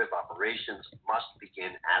regenerative operations must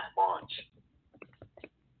begin at launch.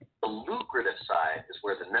 The lucrative side is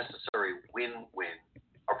where the necessary win-win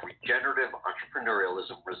of regenerative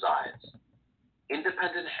entrepreneurialism resides.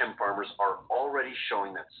 Independent hemp farmers are already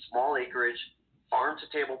showing that small acreage,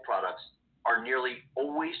 farm-to-table products are nearly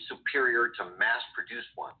always superior to mass-produced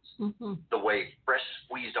ones, the way fresh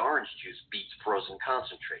squeezed orange juice beats frozen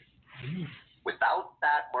concentrate. Without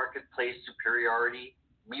that marketplace superiority,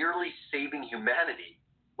 merely saving humanity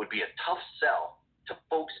would be a tough sell to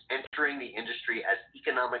folks entering the industry as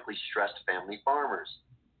economically stressed family farmers.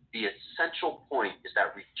 The essential point is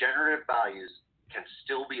that regenerative values can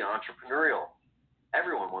still be entrepreneurial.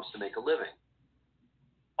 Everyone wants to make a living.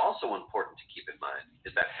 Also important to keep in mind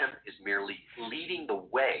is that hemp is merely leading the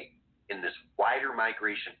way in this wider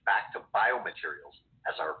migration back to biomaterials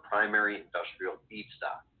as our primary industrial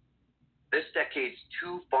feedstock. This decade's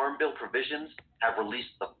 2 Farm Bill provisions have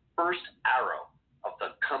released the first arrow of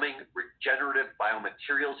the coming regenerative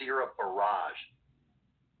biomaterials era barrage.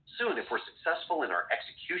 Soon, if we're successful in our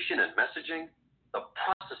execution and messaging, the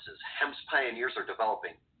processes hemp's pioneers are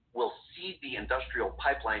developing will seed the industrial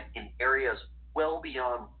pipeline in areas well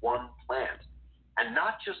beyond one plant, and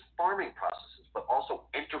not just farming processes, but also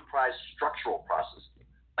enterprise structural processes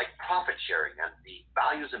like profit sharing and the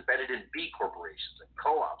values embedded in B corporations and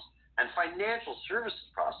co-ops and financial services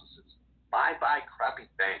processes. Bye-bye crappy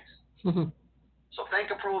banks. So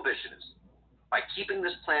thank a prohibitionist. By keeping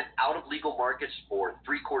this plant out of legal markets for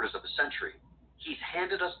 3/4 of a century, he's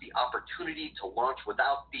handed us the opportunity to launch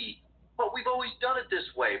without the, but we've always done it this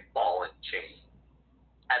way, ball and chain.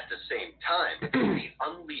 At the same time, the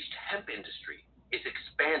unleashed hemp industry is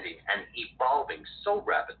expanding and evolving so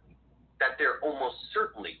rapidly that there almost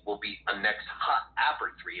certainly will be a next hot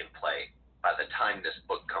aperture in play by the time this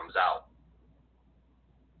book comes out.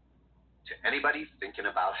 To anybody thinking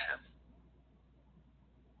about hemp,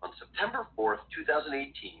 on September 4th,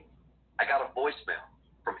 2018, I got a voicemail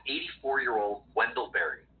from 84-year-old Wendell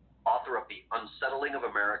Berry, author of The Unsettling of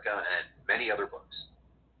America and many other books.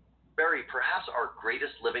 Berry, perhaps our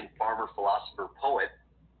greatest living farmer, philosopher, poet,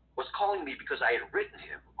 was calling me because I had written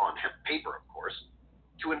him, on hemp paper of course,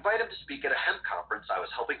 to invite him to speak at a hemp conference I was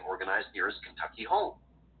helping organize near his Kentucky home.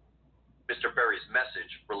 Mr. Berry's message,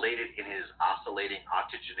 related in his oscillating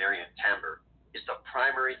octogenarian timbre, is the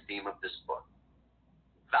primary theme of this book.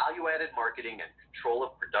 value-added marketing and control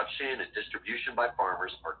of production and distribution by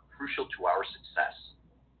farmers are crucial to our success.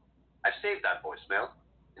 I've saved that voicemail,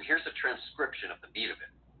 and here's a transcription of the meat of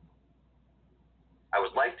it. I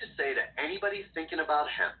would like to say to anybody thinking about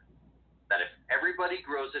hemp that if everybody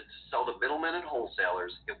grows it to sell to middlemen and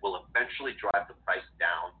wholesalers, it will eventually drive the price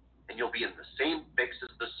down, and you'll be in the same fix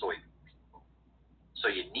as the soybean people. So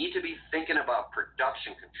you need to be thinking about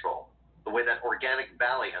production control, the way that Organic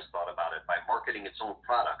Valley has thought about it by marketing its own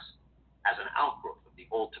products as an outgrowth of the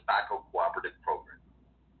old tobacco cooperative program.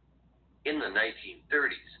 In the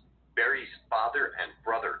 1930s, Barry's father and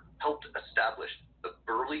brother helped establish the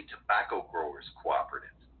Burley Tobacco Growers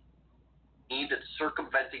Cooperative, aimed at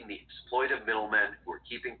circumventing the exploitive middlemen who were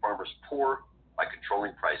keeping farmers poor by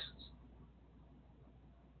controlling prices.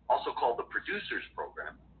 Also called the Producers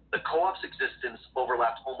Program, the co-op's existence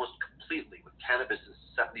overlapped almost completely with cannabis's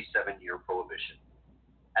 77-year prohibition.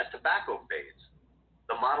 As tobacco fades,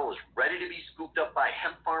 the model is ready to be scooped up by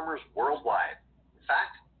hemp farmers worldwide. In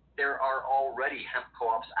fact, there are already hemp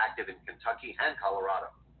co-ops active in Kentucky and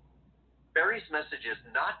Colorado. Barry's message is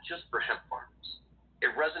not just for hemp farmers.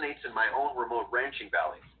 It resonates in my own remote ranching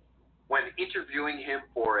valley. When interviewing him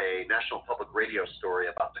for a National Public Radio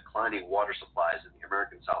story about declining water supplies in the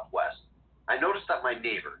American Southwest, I noticed that my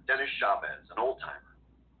neighbor, Dennis Chavez, an old-timer,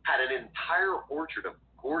 had an entire orchard of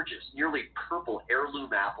gorgeous, nearly purple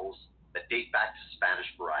heirloom apples that date back to Spanish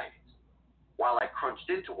varieties. While I crunched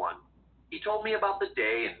into one, he told me about the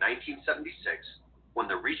day in 1976 when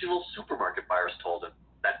the regional supermarket buyers told him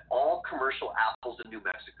that all commercial apples in New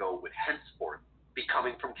Mexico would henceforth be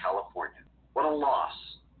coming from California. What a loss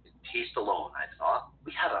in taste alone, I thought.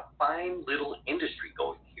 We had a fine little industry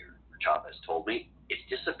going here, Chavez told me. It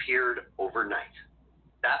disappeared overnight.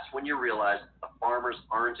 That's when you realize the farmers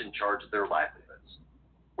aren't in charge of their livelihoods.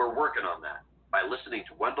 We're working on that by listening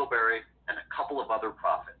to Wendell Berry and a couple of other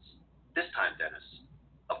prophets. This time, Dennis,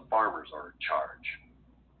 the farmers are in charge.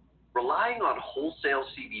 Relying on wholesale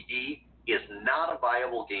CBD is not a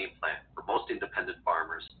viable game plan for most independent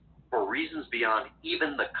farmers for reasons beyond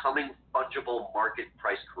even the coming fungible market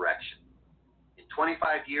price correction. In 25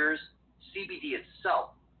 years, CBD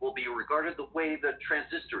itself will be regarded the way the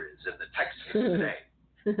transistor is in the tech space today.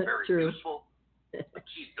 Very useful, a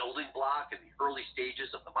key building block in the early stages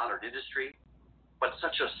of the modern industry, but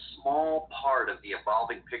such a small part of the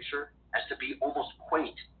evolving picture as to be almost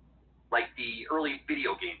quaint, like the early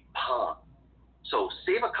video game Pong. So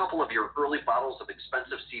save a couple of your early bottles of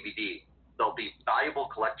expensive CBD. They'll be valuable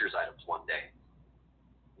collector's items one day.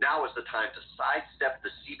 Now is the time to sidestep the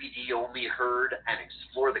CBD-only herd and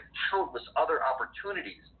explore the countless other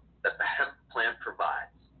opportunities that the hemp plant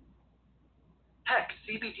provides. Heck,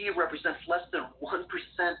 CBD represents less than 1%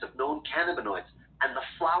 of known cannabinoids, and the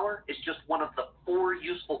flower is just one of the 4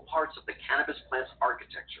 useful parts of the cannabis plant's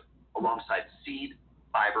architecture, alongside seed,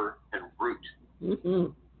 fiber, and root.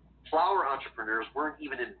 Mm-hmm. Flower entrepreneurs weren't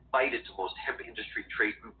even invited to most hemp industry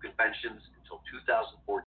trade group conventions until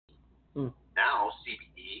 2014. Now,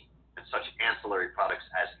 CBD and such ancillary products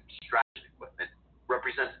as extraction equipment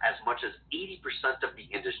represents as much as 80% of the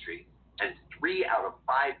industry, and 3 out of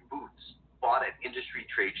 5 booths bought at industry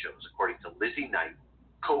trade shows, according to Lizzie Knight,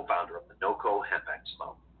 co-founder of the NOCO Hemp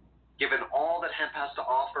Expo. Given all that hemp has to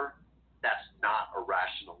offer, that's not a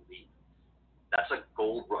rational leap. That's a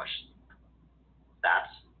gold rush leap.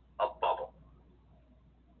 That's a bubble.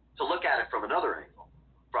 To look at it from another angle,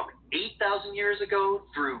 from 8,000 years ago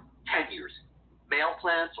through 10 years ago, male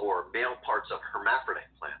plants or male parts of hermaphrodite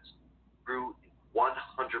plants grew in 100%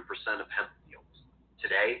 of hemp fields.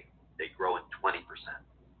 Today, they grow in 20%.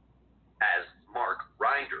 As Mark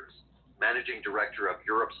Reinders, managing director of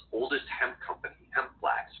Europe's oldest hemp company,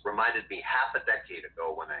 Hempflax, reminded me half a decade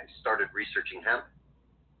ago when I started researching hemp,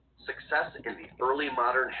 success in the early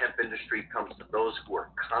modern hemp industry comes to those who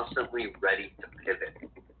are constantly ready to pivot.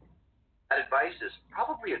 That advice is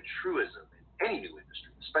probably a truism in any new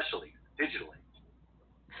industry, especially in the digital age.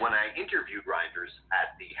 When I interviewed Reinders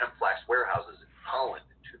at the Hempflax warehouses in Holland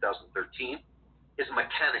in 2013, his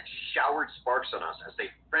mechanics showered sparks on us as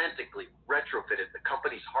they frantically retrofitted the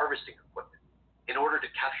company's harvesting equipment in order to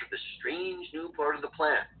capture the strange new part of the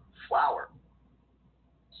plant, flower.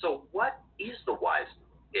 So what is the wise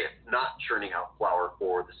move if not churning out flower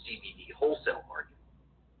for the CBD wholesale market?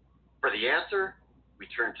 For the answer, we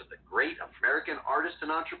turn to the great American artist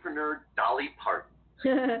and entrepreneur, Dolly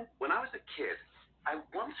Parton. When I was a kid, I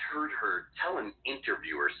once heard her tell an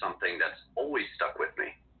interviewer something that's always stuck with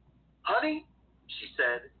me. Honey, she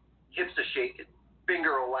said, hips a shaking,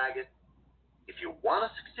 finger a wagging. If you want to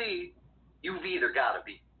succeed, you've either got to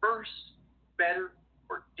be first, better,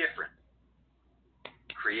 or different.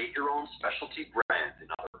 Create your own specialty brand, in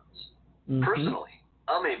other Personally,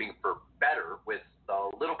 I'm aiming for better with a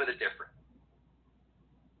little bit of different.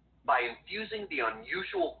 By infusing the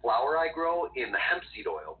unusual flower I grow in the hemp seed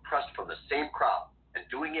oil pressed from the same crop and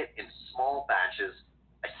doing it in small batches,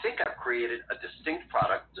 I think I've created a distinct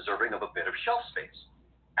product deserving of a bit of shelf space,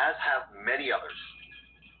 as have many others.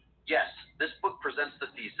 Yes, this book presents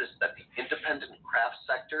the thesis that the independent craft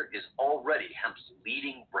sector is already hemp's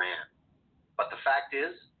leading brand. But the fact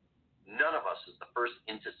is, none of us is the first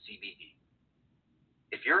into CBD.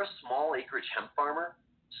 If you're a small acreage hemp farmer,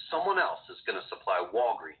 someone else is going to supply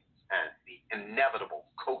Walgreens and the inevitable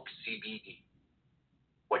Coke CBD.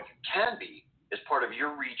 What you can be is part of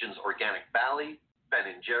your region's Organic Valley, Ben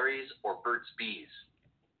 & Jerry's, or Burt's Bees.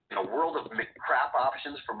 In a world of crap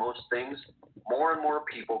options for most things, more and more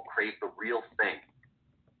people crave the real thing.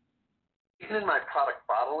 Even in my product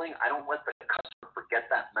bottling, I don't let the customer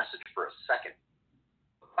forget that message for a second.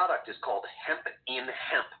 The product is called Hemp in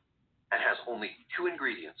Hemp and has only 2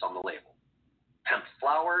 ingredients on the label: hemp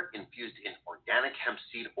flower infused in organic hemp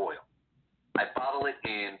seed oil. I bottle it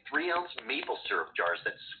in 3-ounce maple syrup jars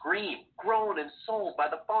that scream, grown and sold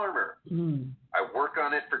by the farmer. I work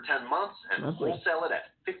on it for 10 months and wholesale it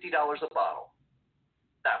at $50 a bottle.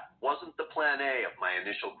 That wasn't the plan A of my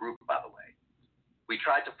initial group, by the way. We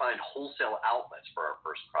tried to find wholesale outlets for our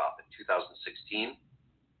first crop in 2016.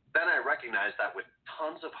 Then I recognized that with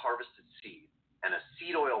tons of harvested seed and a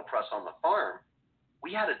seed oil press on the farm,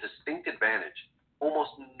 we had a distinct advantage.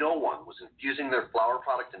 Almost no one was infusing their flower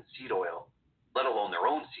product in seed oil, let alone their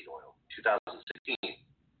own seed oil, in 2016.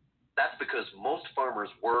 That's because most farmers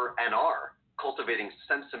were and are cultivating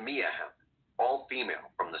Sensimilla hemp, all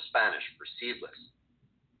female, from the Spanish for seedless.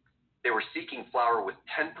 They were seeking flower with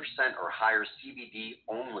 10% or higher CBD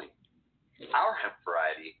only. Our hemp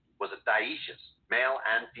variety was a dioecious, male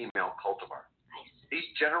and female cultivar. These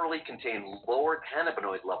generally contain lower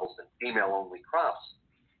cannabinoid levels than female-only crops,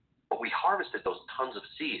 but we harvested those tons of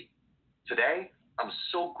seed. Today, I'm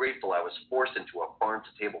so grateful I was forced into a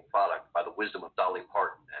farm-to-table product by the wisdom of Dolly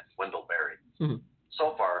Parton and Wendell Berry.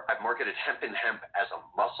 So far, I've marketed Hemp in Hemp as a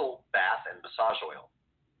muscle, bath, and massage oil.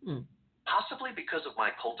 Possibly because of my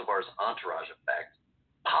cultivar's entourage effect,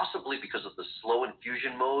 possibly because of the slow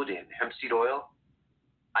infusion mode in hemp seed oil,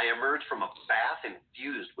 I emerged from a bath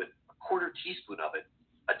infused with a 1/4 teaspoon of it,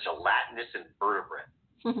 a gelatinous invertebrate.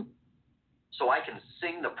 So I can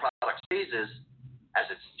sing the product's praises as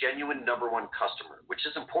its genuine #1 customer, which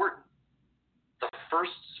is important. The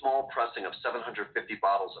first small pressing of 750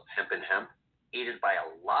 bottles of Hemp in Hemp, aided by a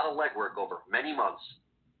lot of legwork over many months,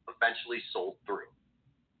 eventually sold through.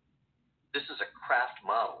 This is a craft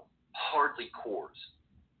model, hardly cores.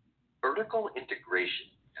 Vertical integration,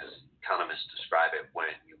 as economists describe it,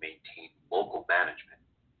 when you maintain local management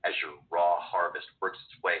as your raw harvest works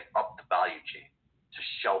its way up the value chain to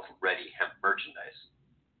shelf-ready hemp merchandise,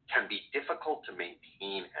 can be difficult to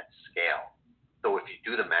maintain at scale. Though if you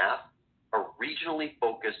do the math, a regionally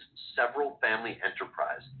focused several family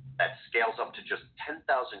enterprise that scales up to just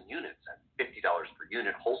 10,000 units at $50 per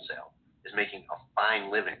unit wholesale is making a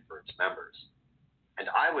fine living for its members. And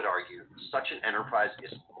I would argue such an enterprise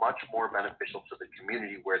is much more beneficial to the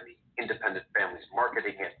community where the independent families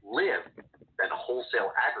marketing it live than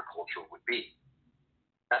wholesale agriculture would be.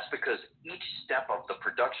 That's because each step of the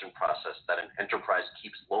production process that an enterprise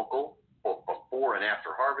keeps local, both before and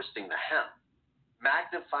after harvesting the hemp,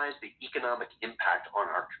 magnifies the economic impact on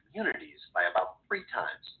our communities by about 3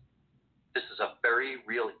 times. This is a very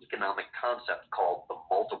real economic concept called the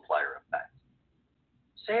multiplier effect.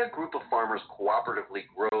 Say a group of farmers cooperatively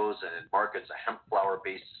grows and markets a hemp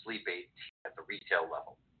flower-based sleep aid at the retail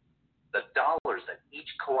level. The dollars that each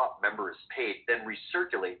co-op member is paid then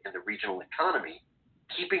recirculate in the regional economy,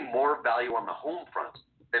 keeping more value on the home front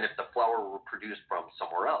than if the flower were produced from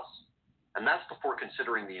somewhere else. And that's before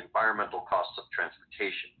considering the environmental costs of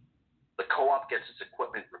transportation. The co-op gets its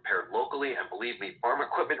equipment repaired locally, and believe me, farm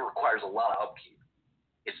equipment requires a lot of upkeep.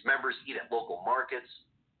 Its members eat at local markets,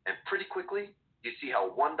 and pretty quickly, you see how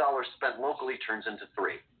 $1 spent locally turns into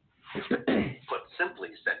 3. Put simply,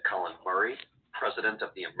 said Colin Murray, president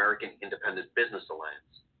of the American Independent Business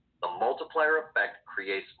Alliance, the multiplier effect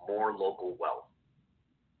creates more local wealth.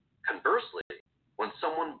 Conversely, when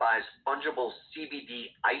someone buys fungible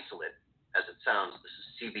CBD isolate, as it sounds, this is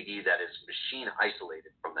CBD that is machine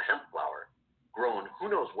isolated from the hemp flower, grown who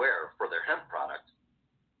knows where for their hemp product,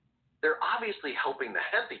 they're obviously helping the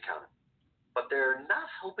hemp economy, but they're not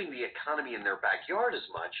helping the economy in their backyard as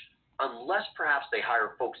much unless perhaps they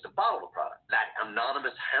hire folks to bottle the product. That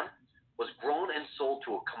anonymous hemp was grown and sold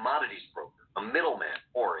to a commodities broker, a middleman,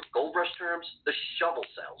 or in Gold Rush terms, the shovel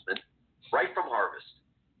salesman, right from harvest.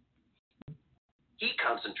 He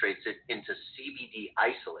concentrates it into CBD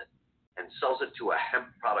isolate and sells it to a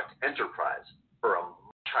hemp product enterprise for a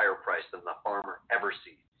much higher price than the farmer ever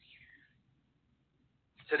sees.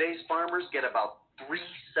 Today's farmers get about 3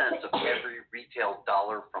 cents of every retail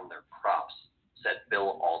dollar from their crops, said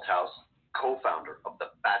Bill Althouse, co-founder of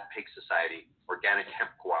the Fat Pig Society Organic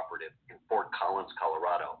Hemp Cooperative in Fort Collins,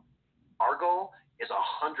 Colorado. Our goal is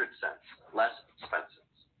 100 cents less expensive.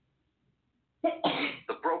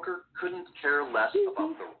 The broker couldn't care less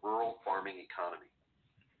about the rural farming economy.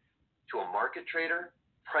 To a market trader,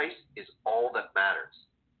 price is all that matters,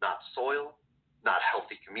 not soil, not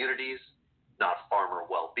healthy communities, not farmer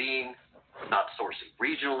well-being, not sourcing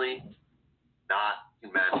regionally, not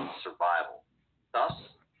humanity's survival. Thus,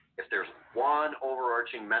 if there's one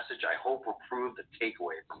overarching message I hope will prove the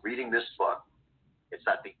takeaway from reading this book, it's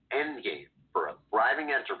that the end game for a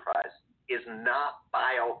thriving enterprise is not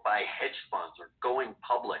buyout by hedge funds or going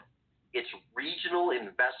public. It's regional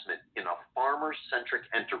investment in a farmer-centric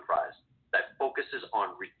enterprise that focuses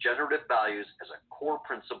on regenerative values as a core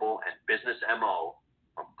principle and business MO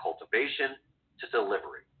from cultivation to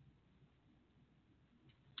delivery.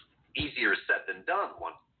 Easier said than done,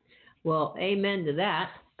 one. Well, amen to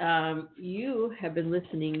that. You have been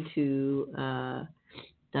listening to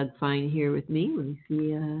Doug Fine here with me. Let me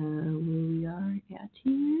see where we are at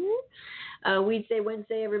here. Weedsday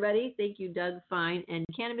Wednesday, everybody. Thank you, Doug Fine. And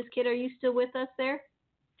Cannabis Kid, are you still with us there?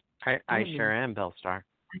 I sure am, Bellstar.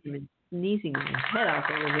 I've been sneezing my head off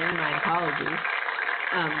over here. My apologies.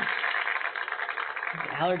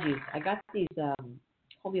 Allergies. I got these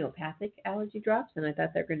homeopathic allergy drops, and I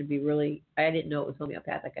thought they're going to be really, I didn't know it was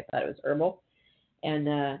homeopathic. I thought it was herbal. And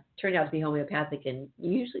turned out to be homeopathic, and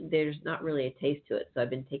usually there's not really a taste to it, so I've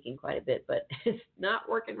been taking quite a bit, but it's not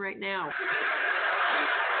working right now.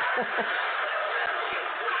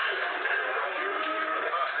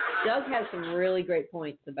 Doug has some really great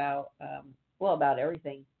points about, about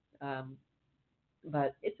everything.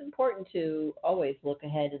 But it's important to always look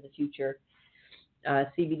ahead in the future.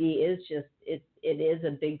 CBD is just, it is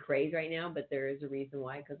a big craze right now, but there is a reason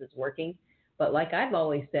why, because it's working. But like I've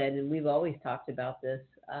always said, and we've always talked about this,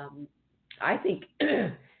 I think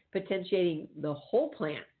potentiating the whole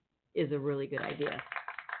plant is a really good idea.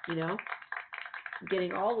 You know,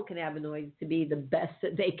 getting all the cannabinoids to be the best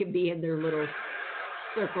that they can be in their little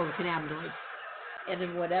circle of cannabinoids. And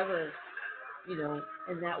then whatever, you know,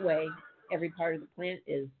 in that way, every part of the plant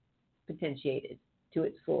is potentiated to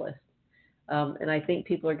its fullest. And I think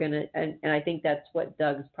people are going to, and I think that's what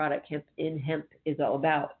Doug's product, Hemp is all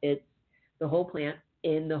about. It's the whole plant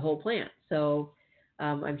in the whole plant. So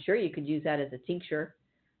I'm sure you could use that as a tincture,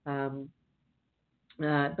 but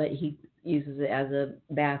he uses it as a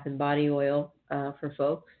bath and body oil for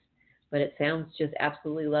folks. But it sounds just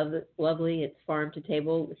absolutely lovely. It's farm to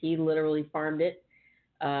table. He literally farmed it,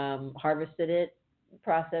 harvested it,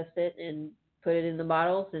 processed it, and put it in the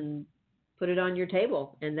bottles and put it on your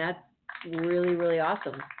table. And that's really, really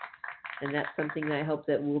awesome. And that's something that I hope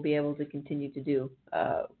that we'll be able to continue to do.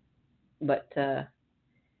 But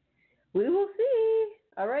we will see.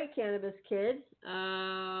 All right, Cannabis Kid.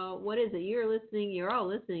 What is it? You're all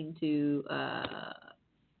listening to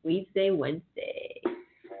Weedsday Wednesday.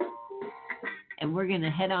 And we're going to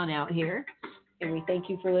head on out here. And we thank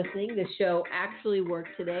you for listening. The show actually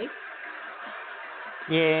worked today.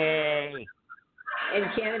 Yay! And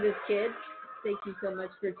Cannabis Kid, thank you so much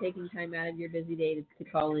for taking time out of your busy day to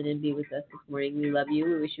call in and be with us this morning. We love you.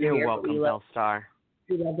 We wish you were here. You're welcome, Bellstar.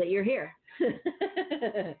 We love that you're here.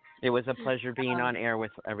 It was a pleasure being on air with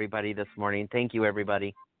everybody this morning. Thank you,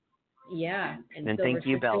 everybody. Yeah. And thank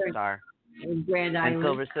you, Bellstar. And Grand Island. And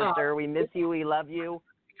Silver Sister, we miss you. We love you.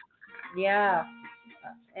 Yeah.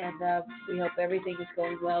 And we hope everything is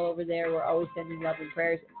going well over there. We're always sending love and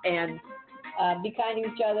prayers. And be kind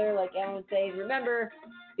to each other, like Ellen says. Remember,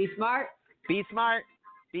 be smart. Be smart.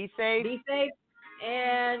 Be safe. Be safe.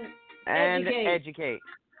 And educate.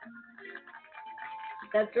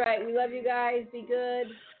 That's right. We love you guys. Be good.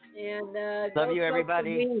 And love you,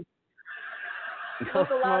 everybody. Go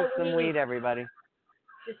smoke some weed, everybody.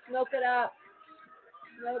 Just smoke it up.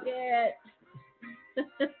 Smoke it.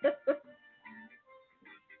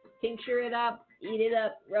 Tincture it up. Eat it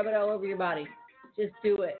up. Rub it all over your body. Just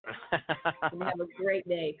do it. And have a great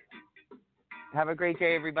day. Have a great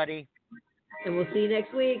day, everybody. And we'll see you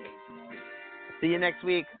next week. See you next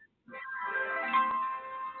week.